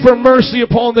pray for mercy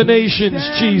upon the nations,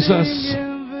 Jesus.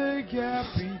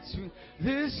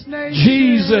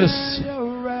 Jesus.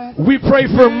 We pray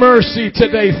for mercy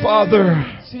today, Father.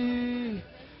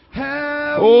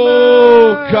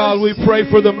 Oh, God, we pray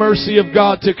for the mercy of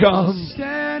God to come.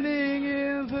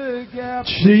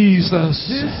 Jesus.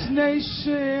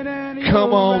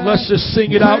 Come on, let's just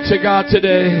sing it out to God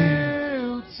today.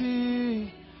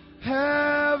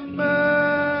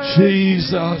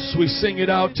 Jesus, we sing it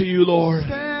out to you, Lord.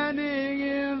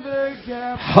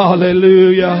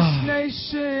 Hallelujah.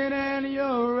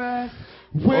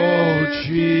 Oh,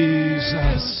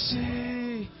 Jesus.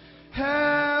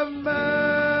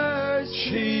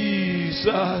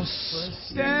 Jesus.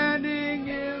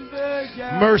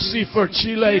 Mercy for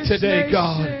Chile today,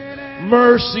 God.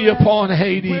 Mercy upon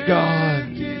Haiti, God.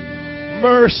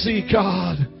 Mercy,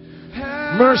 God.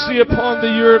 Mercy upon the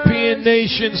European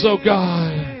nations, oh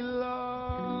God.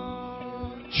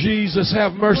 Jesus,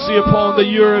 have mercy upon the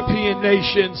European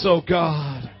nations, oh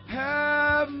God.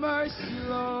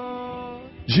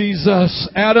 Jesus.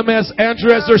 Adam,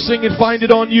 Andrew, as they're singing, find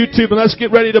it on YouTube and let's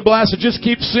get ready to blast it. Just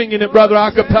keep singing it, brother,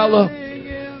 a cappella.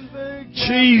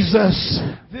 Jesus.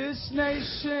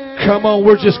 Come on,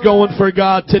 we're just going for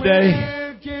God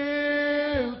today.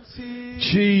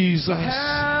 Jesus.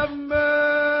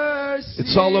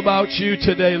 It's all about you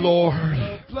today, Lord.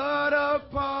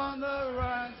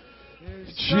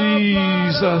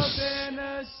 Jesus.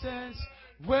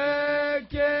 We're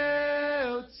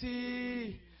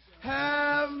guilty.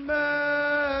 Have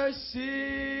mercy.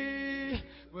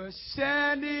 We're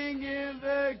standing in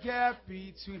the gap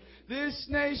between this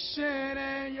nation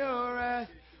and your wrath.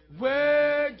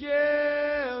 We're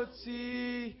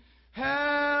guilty.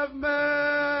 Have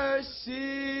mercy.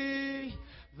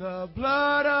 The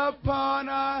blood upon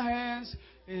our hands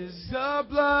is the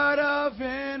blood of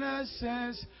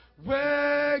innocence.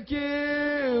 We're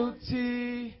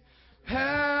guilty.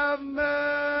 Have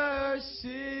mercy.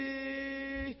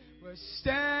 We're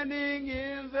standing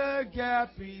in the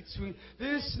gap between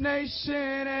this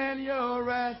nation and your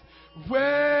wrath.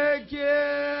 We're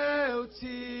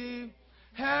guilty.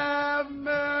 Have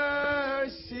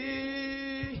mercy.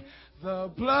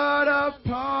 The blood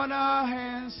upon our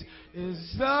hands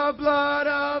is the blood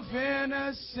of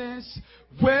innocence.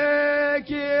 We're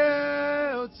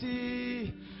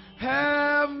guilty.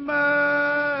 Have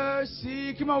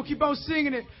mercy. Come on, keep on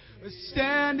singing it. We're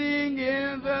standing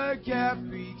in the gap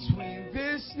between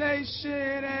this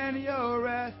nation and your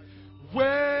wrath.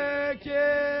 We're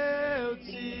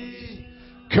guilty.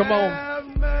 Come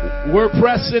on. We're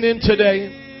pressing in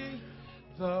today.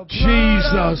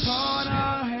 Jesus.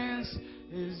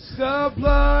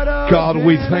 God,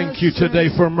 we thank you today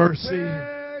for mercy.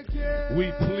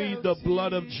 We plead the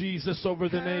blood of Jesus over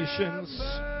the nations.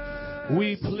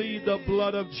 We plead the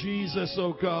blood of Jesus,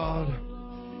 oh God.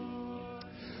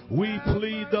 We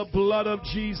plead the blood of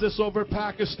Jesus over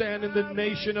Pakistan and the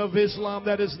nation of Islam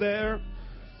that is there.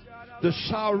 The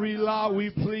Sharia, we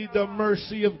plead the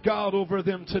mercy of God over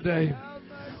them today.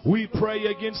 We pray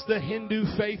against the Hindu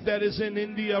faith that is in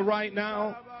India right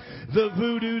now. The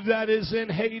voodoo that is in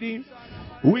Haiti.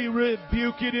 We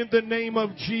rebuke it in the name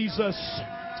of Jesus.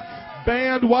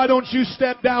 Band, why don't you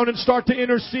step down and start to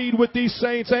intercede with these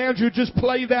saints? Andrew, just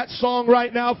play that song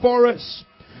right now for us.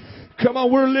 Come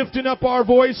on, we're lifting up our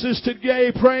voices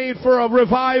today, praying for a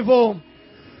revival.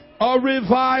 A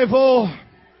revival.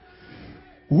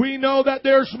 We know that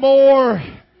there's more.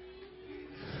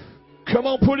 Come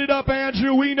on, put it up,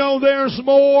 Andrew. We know there's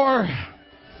more.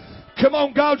 Come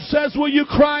on, God says, will you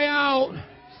cry out?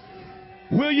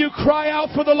 Will you cry out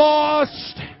for the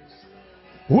lost?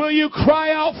 Will you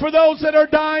cry out for those that are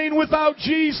dying without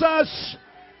Jesus?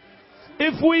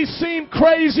 If we seem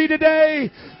crazy today,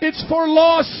 it's for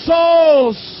lost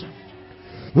souls.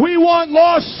 We want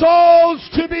lost souls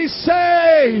to be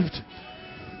saved.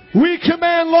 We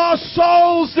command lost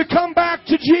souls to come back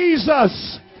to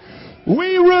Jesus.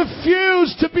 We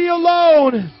refuse to be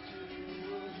alone.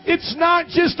 It's not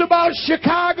just about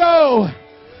Chicago.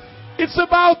 It's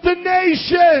about the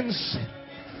nations.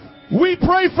 We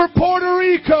pray for Puerto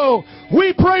Rico.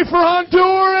 We pray for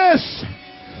Honduras.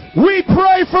 We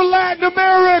pray for Latin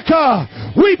America.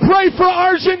 We pray for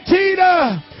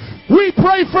Argentina. We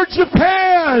pray for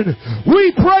Japan.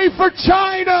 We pray for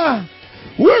China.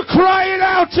 We're crying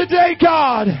out today,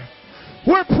 God.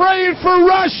 We're praying for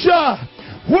Russia.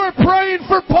 We're praying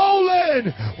for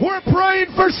Poland. We're praying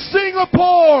for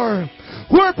Singapore.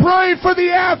 We're praying for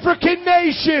the African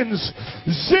nations.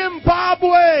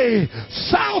 Zimbabwe.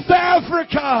 South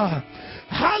Africa.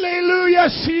 Hallelujah.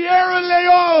 Sierra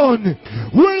Leone.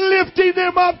 We're lifting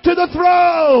them up to the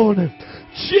throne.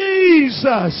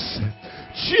 Jesus.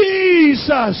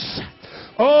 Jesus.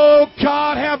 Oh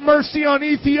God, have mercy on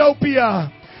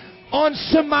Ethiopia, on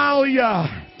Somalia,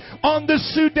 on the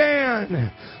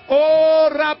Sudan. Oh,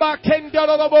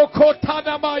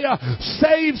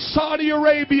 save Saudi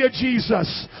Arabia,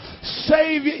 Jesus.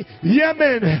 Save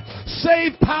Yemen.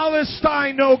 Save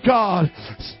Palestine, oh God.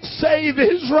 Save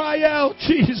Israel,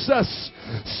 Jesus.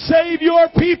 Save your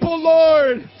people,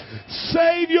 Lord.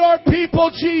 Save your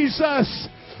people, Jesus.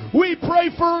 We pray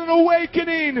for an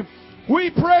awakening.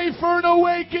 We pray for an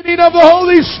awakening of the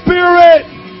Holy Spirit.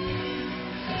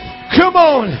 Come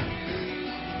on.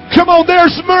 Come on,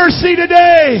 there's mercy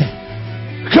today.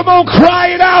 Come on, cry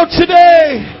it out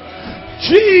today.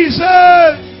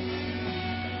 Jesus.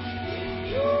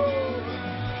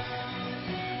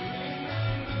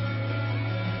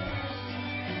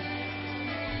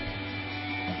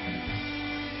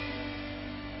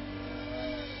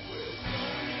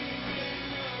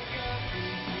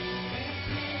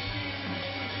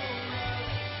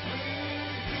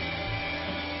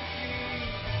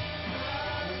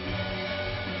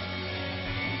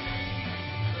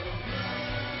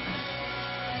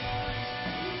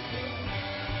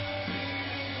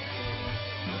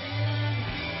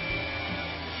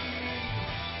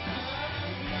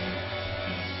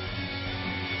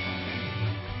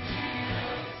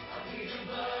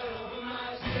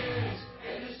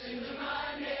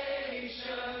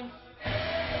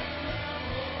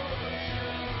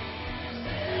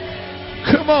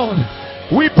 Come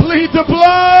on. We plead the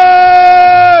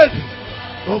blood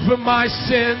over my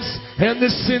sins and the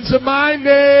sins of my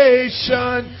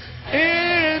nation.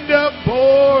 And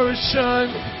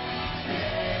abortion.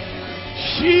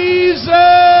 Jesus.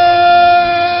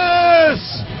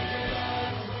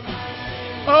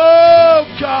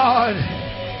 Oh God.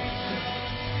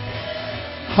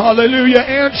 Hallelujah.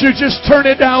 Andrew, just turn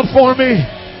it down for me.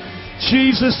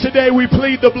 Jesus, today we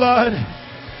plead the blood.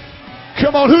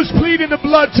 Come on, who's pleading the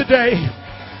blood today?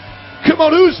 Come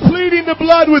on, who's pleading the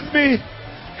blood with me?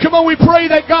 Come on, we pray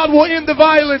that God will end the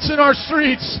violence in our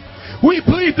streets. We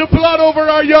plead the blood over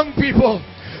our young people.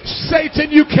 Satan,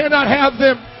 you cannot have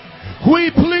them. We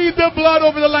plead the blood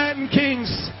over the Latin kings,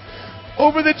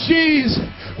 over the G's.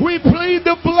 We plead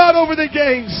the blood over the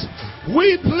gangs.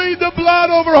 We plead the blood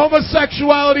over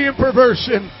homosexuality and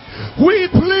perversion. We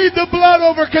plead the blood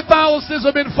over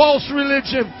Catholicism and false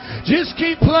religion. Just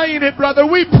keep playing it, brother.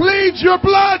 We plead your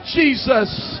blood, Jesus.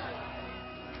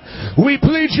 We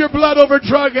plead your blood over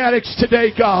drug addicts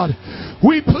today, God.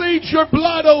 We plead your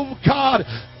blood, oh God,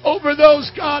 over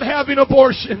those, God, having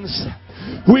abortions.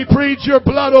 We plead your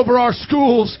blood over our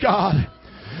schools, God.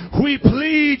 We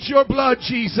plead your blood,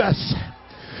 Jesus.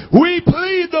 We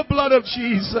plead the blood of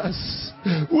Jesus.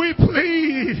 We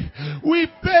plead. We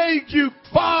beg you,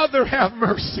 Father, have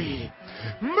mercy.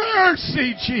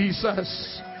 Mercy,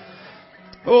 Jesus.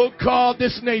 Oh God,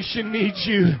 this nation needs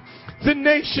you. The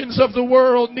nations of the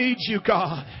world need you,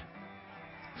 God.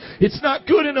 It's not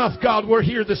good enough, God, we're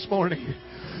here this morning.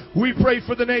 We pray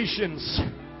for the nations.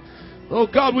 Oh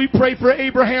God, we pray for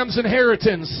Abraham's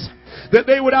inheritance, that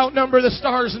they would outnumber the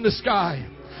stars in the sky.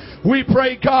 We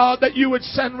pray, God, that you would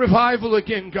send revival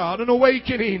again, God, an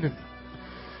awakening.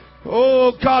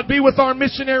 Oh God, be with our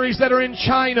missionaries that are in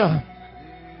China.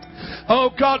 Oh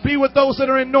God, be with those that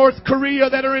are in North Korea,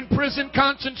 that are in prison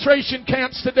concentration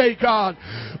camps today, God.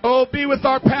 Oh, be with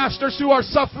our pastors who are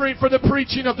suffering for the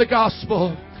preaching of the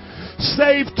gospel.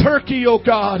 Save Turkey, oh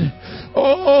God.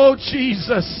 Oh,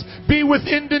 Jesus. Be with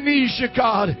Indonesia,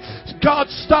 God. God,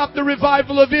 stop the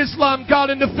revival of Islam, God,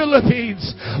 in the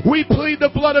Philippines. We plead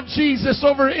the blood of Jesus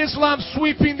over Islam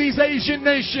sweeping these Asian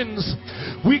nations.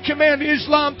 We command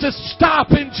Islam to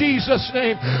stop in Jesus'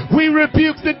 name. We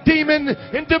rebuke the demon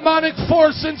and demonic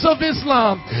forces of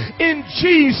Islam in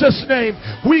Jesus' name.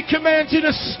 We command you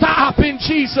to stop in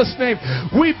Jesus' name.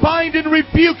 We bind and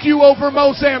rebuke you over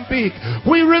Mozambique.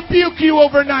 We rebuke you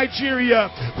over Nigeria.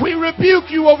 We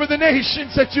rebuke you over the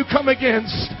nations that you come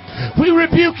against. We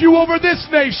rebuke you over this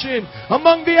nation,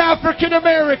 among the African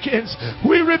Americans.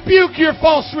 We rebuke your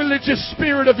false religious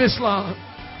spirit of Islam.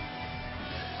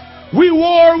 We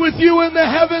war with you in the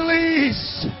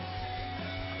heavenlies.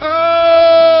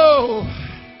 Oh,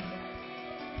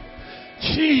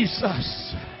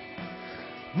 Jesus.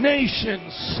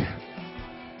 Nations.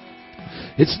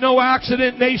 It's no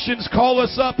accident nations call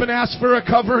us up and ask for a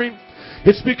covering.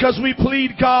 It's because we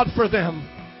plead God for them.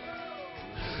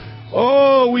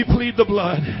 Oh, we plead the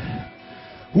blood.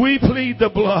 We plead the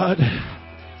blood.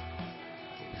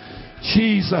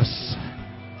 Jesus.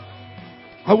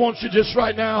 I want you just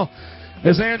right now,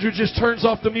 as Andrew just turns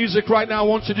off the music right now, I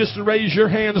want you just to raise your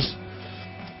hands.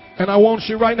 And I want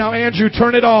you right now, Andrew,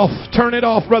 turn it off. Turn it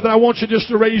off, brother. I want you just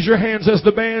to raise your hands as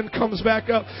the band comes back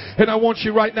up. And I want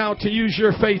you right now to use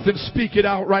your faith and speak it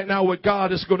out right now what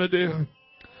God is going to do.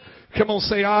 Come on,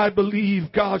 say, I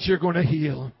believe, God, you're going to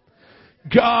heal.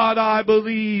 God, I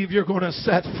believe you're going to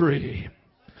set free.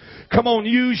 Come on,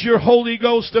 use your Holy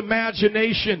Ghost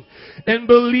imagination and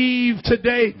believe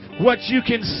today what you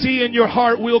can see in your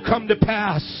heart will come to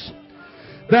pass.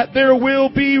 That there will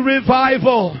be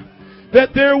revival. That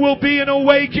there will be an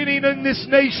awakening in this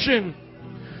nation.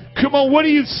 Come on, what do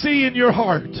you see in your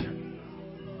heart?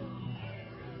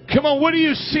 Come on, what do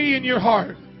you see in your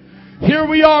heart? Here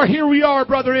we are,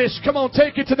 Brother Ish. Come on,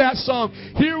 take it to that song.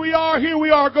 Here we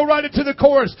are. Go right into the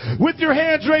chorus. With your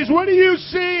hands raised, what do you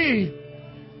see?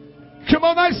 Come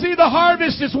on, I see the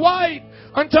harvest is white.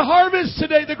 Unto harvest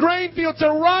today, the grain fields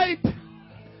are ripe.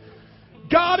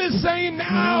 God is saying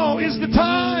now is the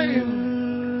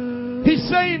time. He's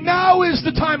saying now is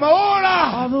the time.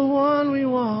 Ahora. The one we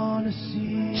want to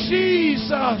see.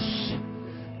 Jesus.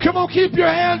 Come on, keep your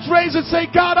hands raised and say,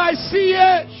 God, I see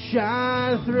it.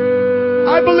 Shine through.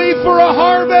 I believe for a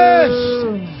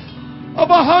harvest of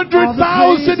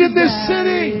 100,000 in this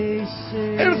city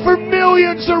and for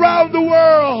millions around the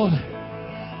world.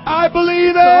 I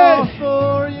believe it.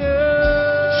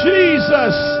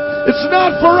 Jesus, it's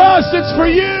not for us, it's for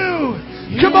you.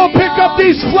 Come on, pick up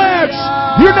these flags.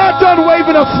 You're not done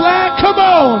waving a flag. Come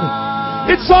on.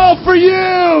 It's all for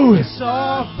you.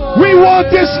 We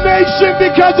want this nation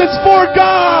because it's for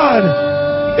God.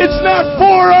 It's not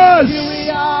for us.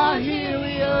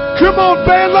 Come on,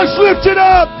 band, let's lift it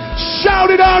up. Shout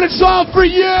it out. It's all for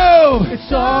you. It's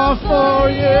all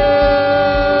for you.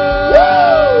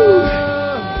 Woo!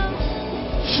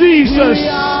 Jesus.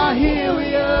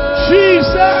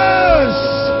 Jesus.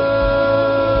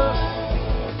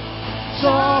 It's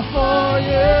all for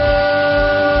you.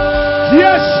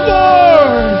 Yes,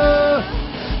 Lord.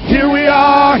 Here we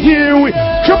are.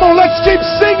 Come on, let's keep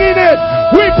singing it.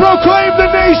 We proclaim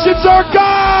the nations are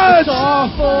God's. It's all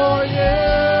for you.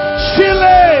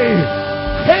 Chile,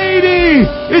 Haiti,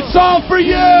 it's all for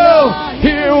you.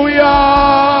 Here we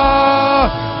are.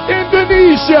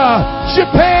 Indonesia,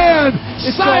 Japan,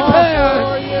 It's Saipan.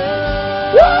 all for you.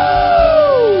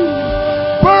 Woo!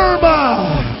 Burma,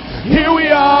 here we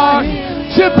are.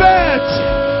 Tibet,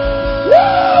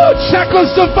 woo!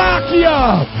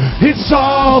 Czechoslovakia, it's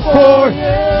all for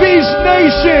these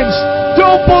nations.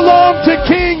 Don't belong to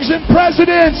kings and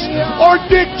presidents or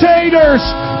dictators.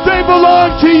 They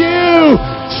belong to you.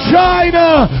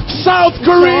 China, South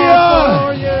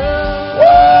Korea.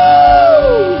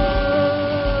 Woo!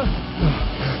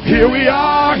 Here we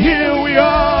are.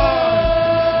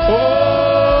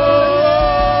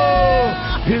 Oh,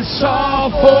 it's all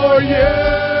for you.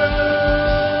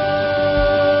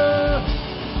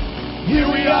 Here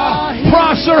we are.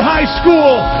 Prosser High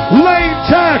School, Lane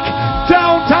Tech,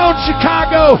 downtown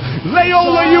Chicago,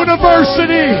 Loyola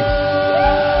University,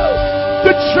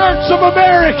 the Church of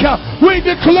America. We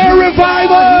declare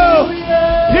revival.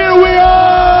 Here we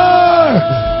are.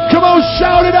 Come on,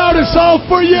 shout it out. It's all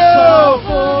for you.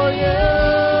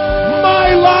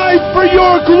 My life for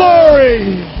your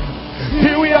glory.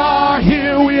 Here we are.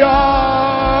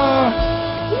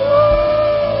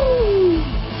 Woo!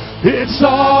 It's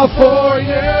all for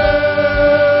you.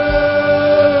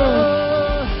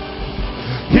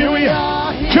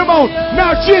 on.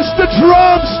 Now just the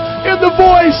drums and the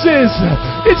voices.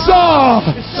 It's all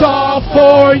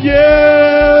for you.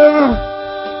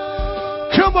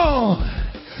 Come on.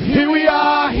 Here we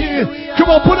are here. Come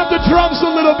on, put up the drums a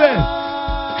little bit.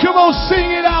 Come on,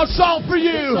 sing it out. It's all for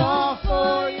you.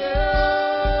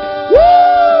 Woo!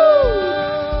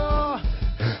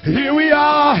 Here we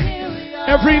are.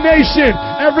 Every nation,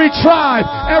 every tribe,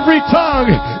 every tongue.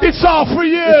 It's all for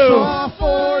you.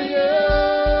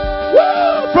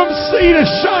 Woo! From sea to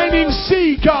shining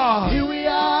sea, God. Here we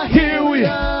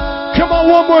are. Come on,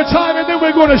 one more time, and then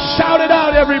we're going to shout it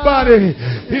out, everybody.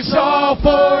 It's all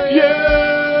for you.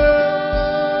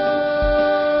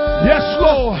 Yes,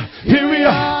 Lord. Here we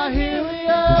are.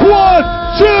 1,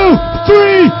 2,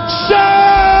 3,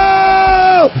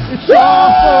 shout! It's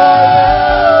all for you.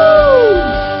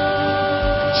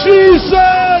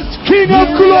 Jesus, King of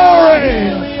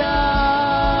glory.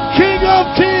 King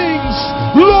of kings.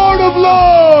 Lord of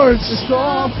lords. It's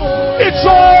all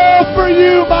for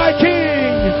you, my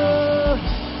King.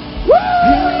 Woo!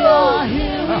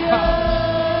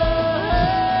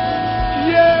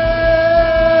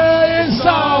 Yeah, it's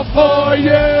all for you.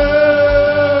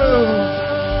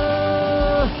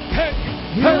 Hey,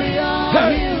 hey,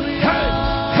 hey, hey,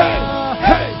 hey,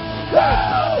 hey.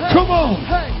 Come on.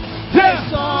 Yeah.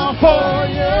 It's all for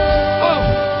you.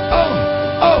 Oh.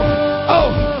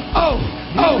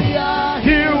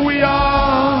 Here we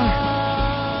are.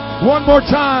 One more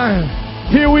time.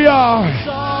 Here we are.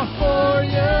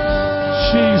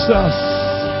 Jesus.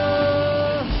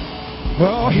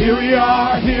 Oh, here we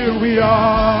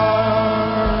are.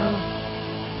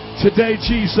 Today,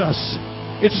 Jesus,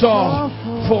 it's all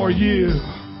for you.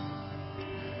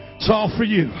 It's all for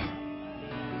you.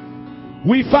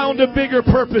 We found a bigger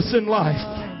purpose in life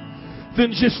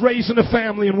than just raising a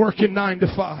family and working 9 to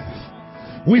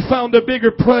 5. We found a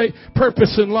bigger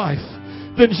purpose in life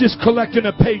than just collecting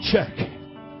a paycheck,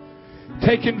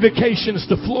 taking vacations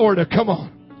to Florida. Come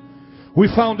on. We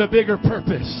found a bigger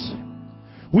purpose.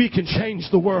 We can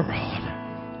change the world.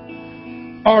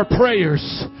 Our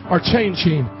prayers are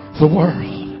changing the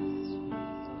world.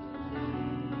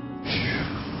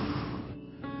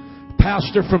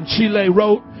 Pastor from Chile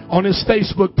wrote on his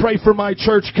Facebook, pray for my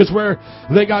church, because where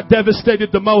they got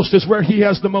devastated the most is where he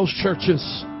has the most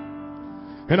churches.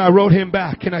 And I wrote him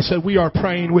back and I said, we are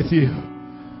praying with you.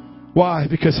 Why?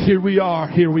 Because here we are.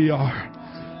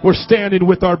 We're standing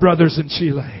with our brothers in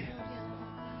Chile.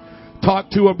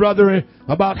 Talked to a brother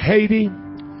about Haiti.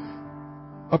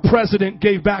 A president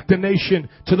gave back the nation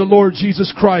to the Lord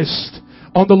Jesus Christ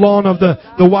on the lawn of the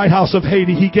White House of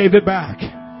Haiti. He gave it back.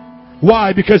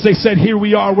 Why? Because they said, here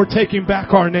we are. We're taking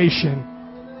back our nation.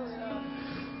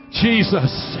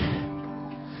 Jesus.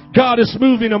 God is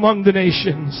moving among the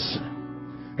nations.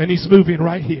 And He's moving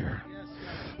right here.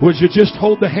 Would you just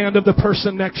hold the hand of the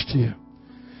person next to you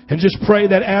and just pray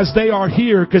that as they are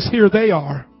here, because here they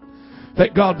are,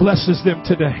 that God blesses them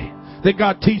today. That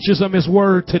God teaches them His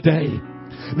Word today.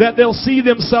 That they'll see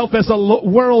themselves as a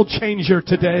world changer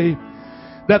today.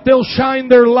 That they'll shine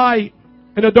their light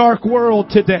in a dark world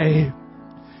today.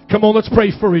 Come on, let's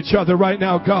pray for each other right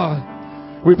now,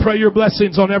 God. We pray your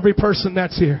blessings on every person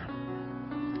that's here.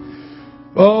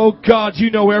 Oh, God, you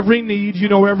know every need. You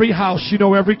know every house. You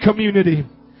know every community.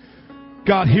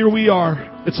 God, here we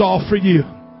are. It's all for you.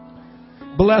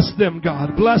 Bless them,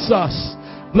 God. Bless us.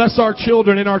 Bless our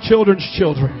children and our children's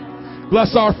children.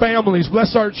 Bless our families.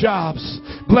 Bless our jobs.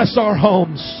 Bless our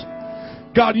homes.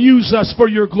 God, use us for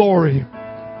your glory.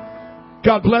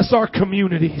 God, bless our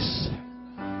communities.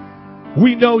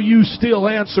 We know you still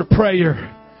answer prayer.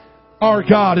 Our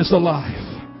God is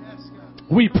alive.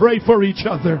 We pray for each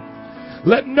other.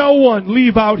 Let no one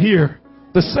leave out here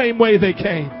the same way they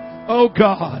came. Oh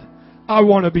God, I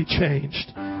want to be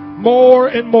changed. More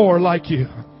and more like you.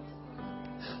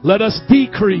 Let us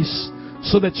decrease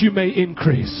so that you may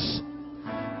increase.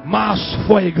 Más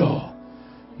fuego.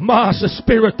 Más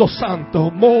Espíritu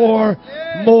Santo. More.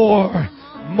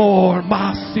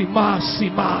 Más y más y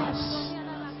más.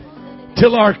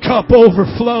 Till our cup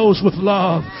overflows with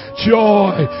love,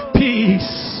 joy,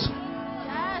 peace.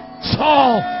 It's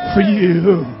all for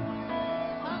you.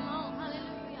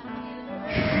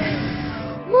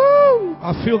 Woo!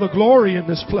 I feel the glory in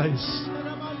this place.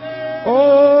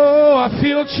 Oh, I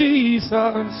feel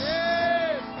Jesus.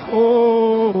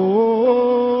 Oh,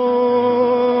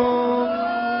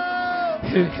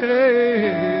 hey,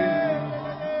 hey.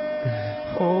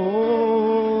 Oh,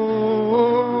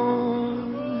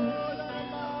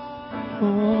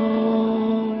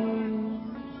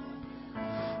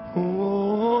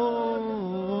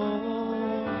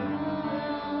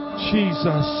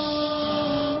 Jesus.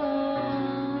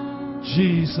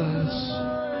 Jesus.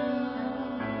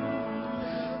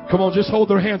 Come on, just hold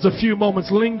their hands a few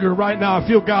moments. Linger right now. I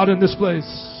feel God in this place.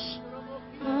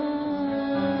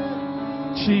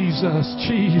 Jesus,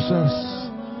 Jesus.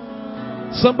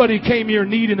 Somebody came here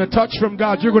needing a touch from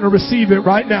God. You're going to receive it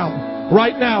right now.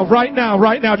 Right now, right now,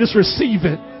 right now. Just receive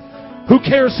it. Who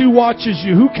cares who watches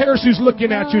you? Who cares who's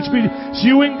looking at you? It's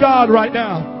you and God right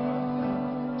now.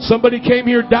 Somebody came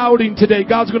here doubting today.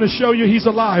 God's going to show you He's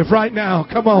alive right now.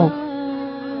 Come on.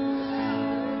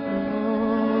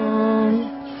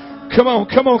 Come on,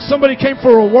 come on. Somebody came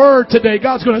for a word today.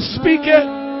 God's going to speak it.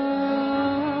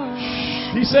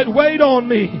 He said, wait on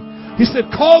me. He said,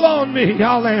 call on me.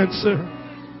 I'll answer.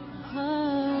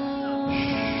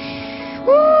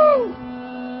 Woo!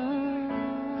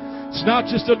 It's not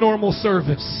just a normal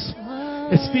service.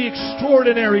 It's the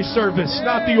extraordinary service,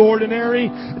 not the ordinary.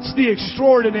 It's the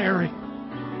extraordinary.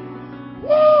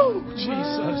 Woo!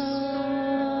 Jesus.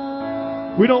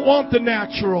 We don't want the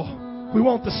natural. We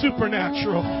want the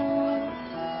supernatural.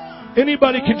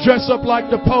 Anybody can dress up like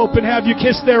the Pope and have you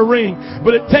kiss their ring,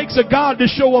 but it takes a God to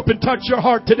show up and touch your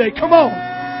heart today. Come on.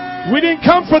 We didn't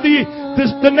come for the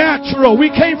natural. We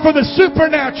came for the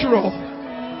supernatural.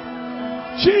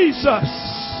 Jesus.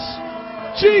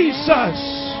 Jesus.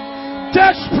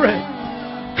 Desperate.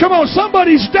 Come on,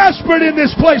 somebody's desperate in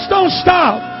this place. Don't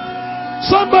stop.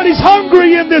 Somebody's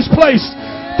hungry in this place.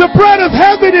 The bread of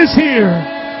heaven is here.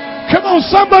 Come on,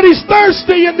 somebody's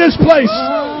thirsty in this place.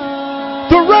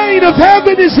 The rain of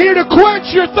heaven is here to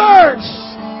quench your thirst.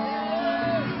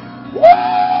 Woo!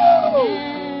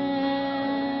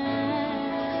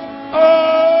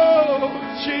 Oh,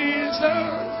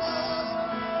 Jesus.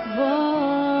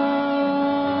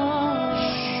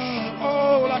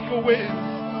 Oh, like a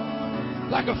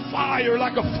wind, like a fire,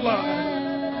 like a flood.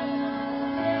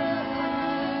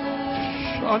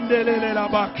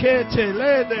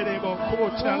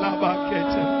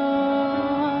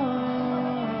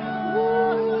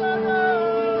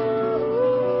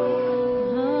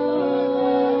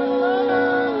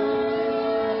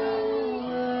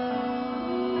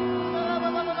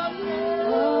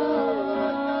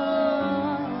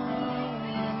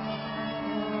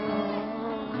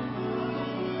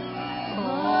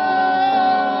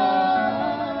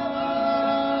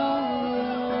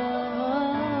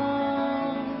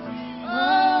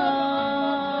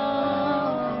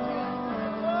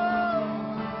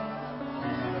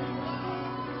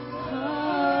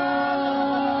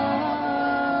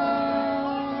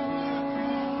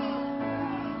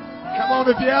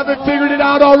 If you haven't figured it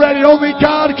out already, only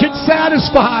God can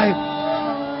satisfy.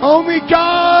 Only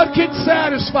God can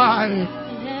satisfy.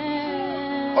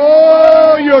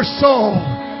 Oh, your soul.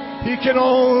 He can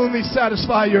only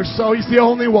satisfy your soul. He's the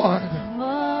only one.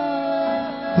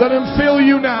 Let Him fill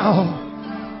you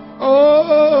now.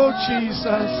 Oh,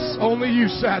 Jesus. Only you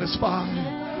satisfy.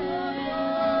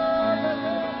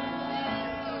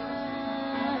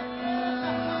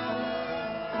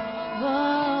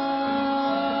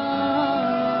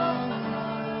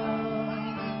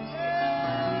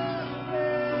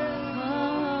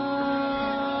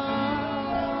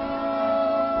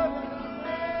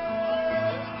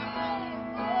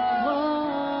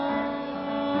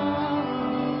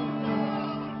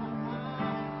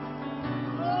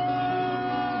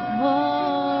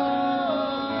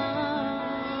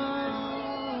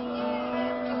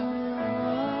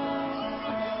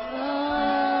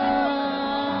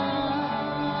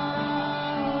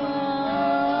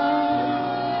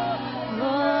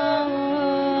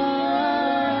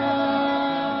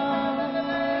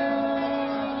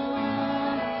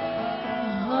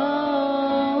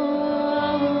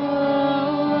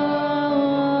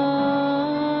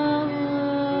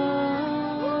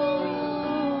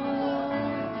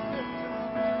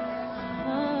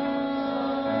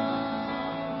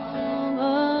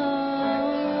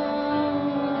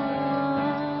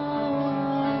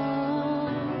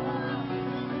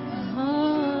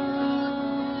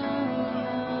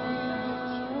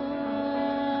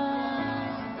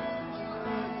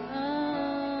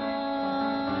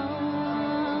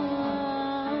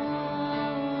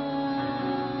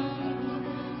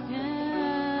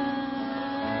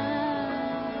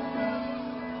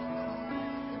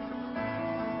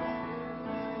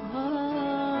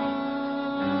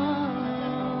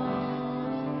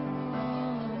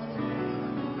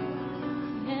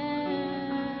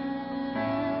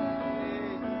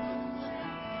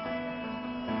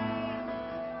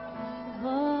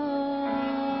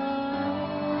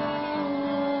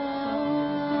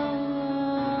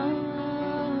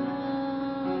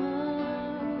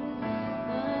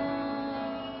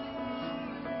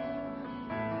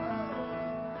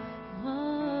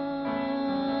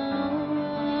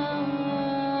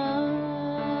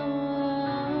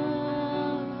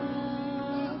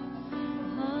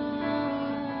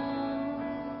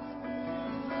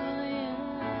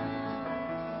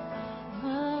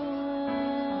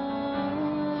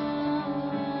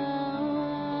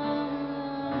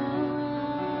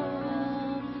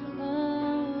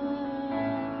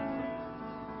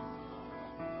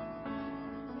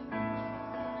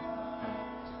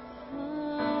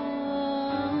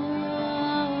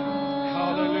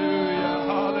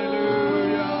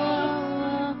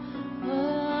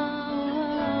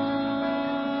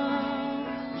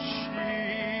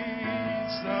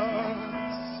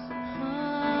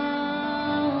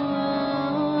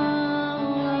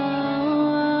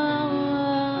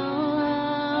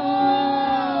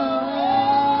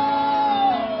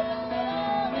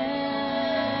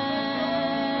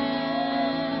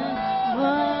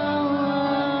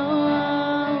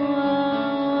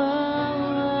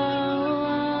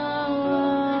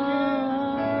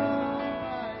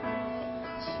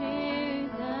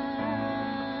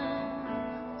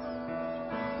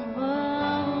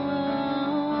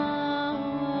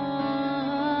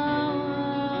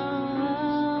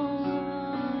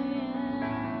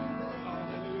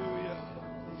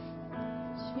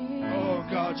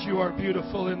 You are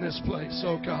beautiful in this place,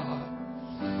 oh God.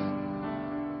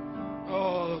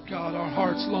 Oh God, our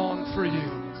hearts long for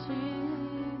You.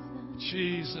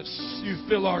 Jesus, You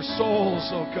fill our souls,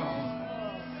 oh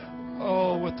God.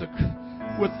 Oh,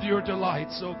 with Your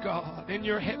delights, oh God. In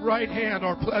Your right hand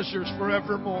are pleasures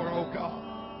forevermore, oh God.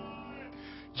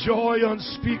 Joy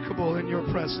unspeakable in Your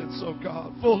presence, oh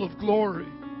God, full of glory.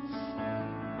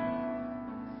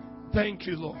 Thank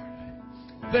You, Lord.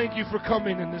 Thank You for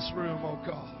coming in this room, oh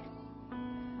God.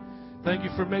 Thank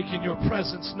You for making Your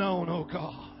presence known, oh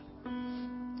God.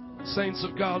 Saints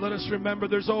of God, let us remember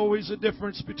there's always a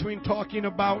difference between talking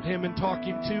about Him and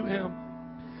talking to Him.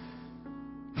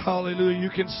 Hallelujah. You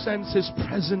can sense His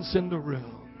presence in the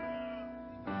room.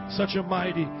 Such a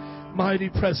mighty, mighty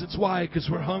presence. Why? Because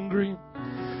we're hungry.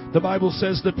 The Bible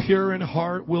says the pure in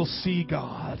heart will see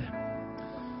God.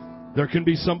 There can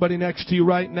be somebody next to you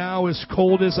right now as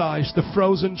cold as ice, the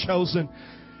frozen chosen.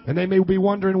 And they may be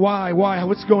wondering why?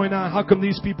 What's going on? How come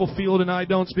these people feel it and I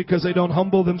don't? It's because they don't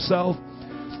humble themselves.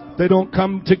 They don't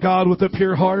come to God with a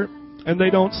pure heart. And they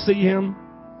don't see Him.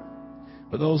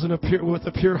 But those with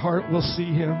a pure heart will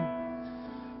see Him.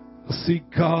 Will see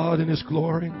God in His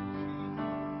glory.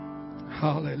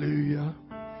 Hallelujah.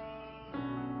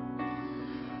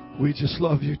 We just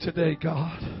love You today,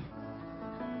 God.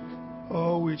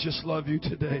 Oh, we just love You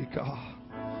today, God.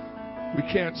 We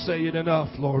can't say it enough,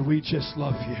 Lord. We just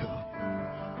love You.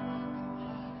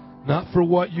 Not for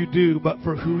what You do, but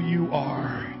for who You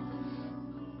are.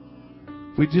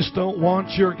 We just don't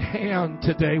want Your hand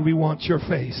today. We want Your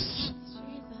face.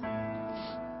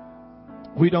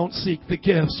 We don't seek the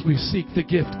gifts. We seek the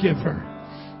gift giver.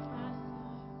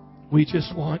 We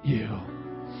just want You.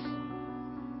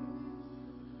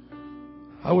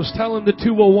 I was telling the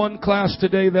 201 class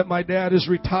today that my dad is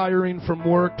retiring from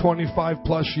work 25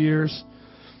 plus years.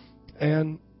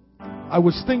 And I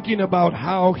was thinking about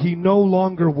how he no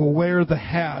longer will wear the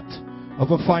hat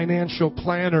of a financial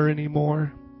planner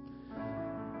anymore.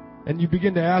 And you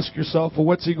begin to ask yourself, well,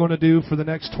 what's he going to do for the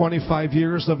next 25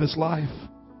 years of his life?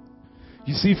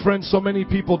 You see, friends, so many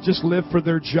people just live for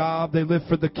their job. They live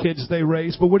for the kids they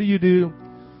raise. But what do you do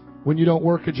when you don't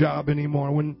work a job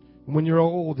anymore? When you're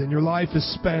old and your life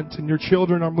is spent and your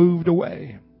children are moved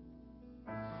away.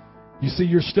 You see,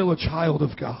 you're still a child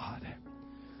of God.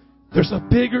 There's a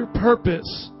bigger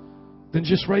purpose than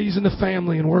just raising a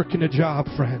family and working a job,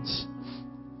 friends.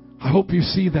 I hope you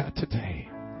see that today.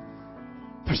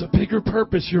 There's a bigger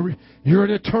purpose. You're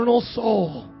an eternal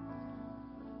soul.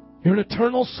 You're an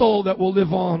eternal soul that will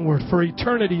live onward for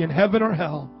eternity in heaven or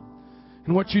hell.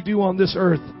 And what you do on this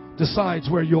earth decides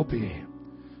where you'll be.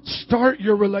 Start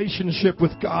your relationship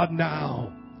with God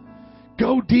now.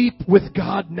 Go deep with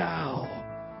God now.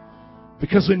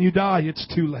 Because when you die, it's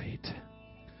too late.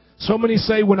 So many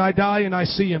say, when I die and I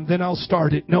see Him, then I'll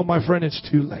start it. No, my friend, it's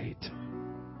too late.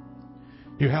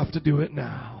 You have to do it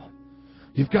now.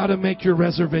 You've got to make your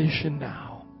reservation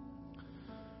now.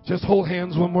 Just hold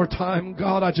hands one more time.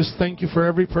 God, I just thank You for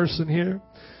every person here.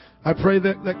 I pray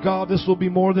that God, this will be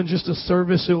more than just a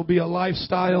service. It will be a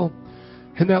lifestyle.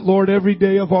 And that, Lord, every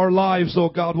day of our lives, oh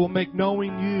God, will make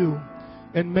knowing You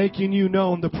and making You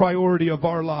known the priority of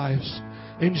our lives.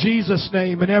 In Jesus'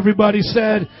 name. And everybody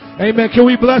said, amen. Can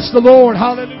we bless the Lord?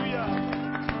 Hallelujah.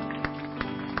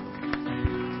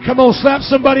 Come on, slap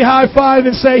somebody high five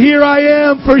and say, here I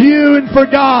am for You and for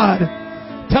God.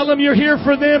 Tell them you're here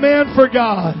for them and for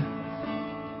God.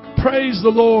 Praise the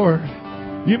Lord.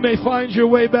 You may find your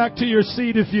way back to your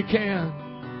seat if you can.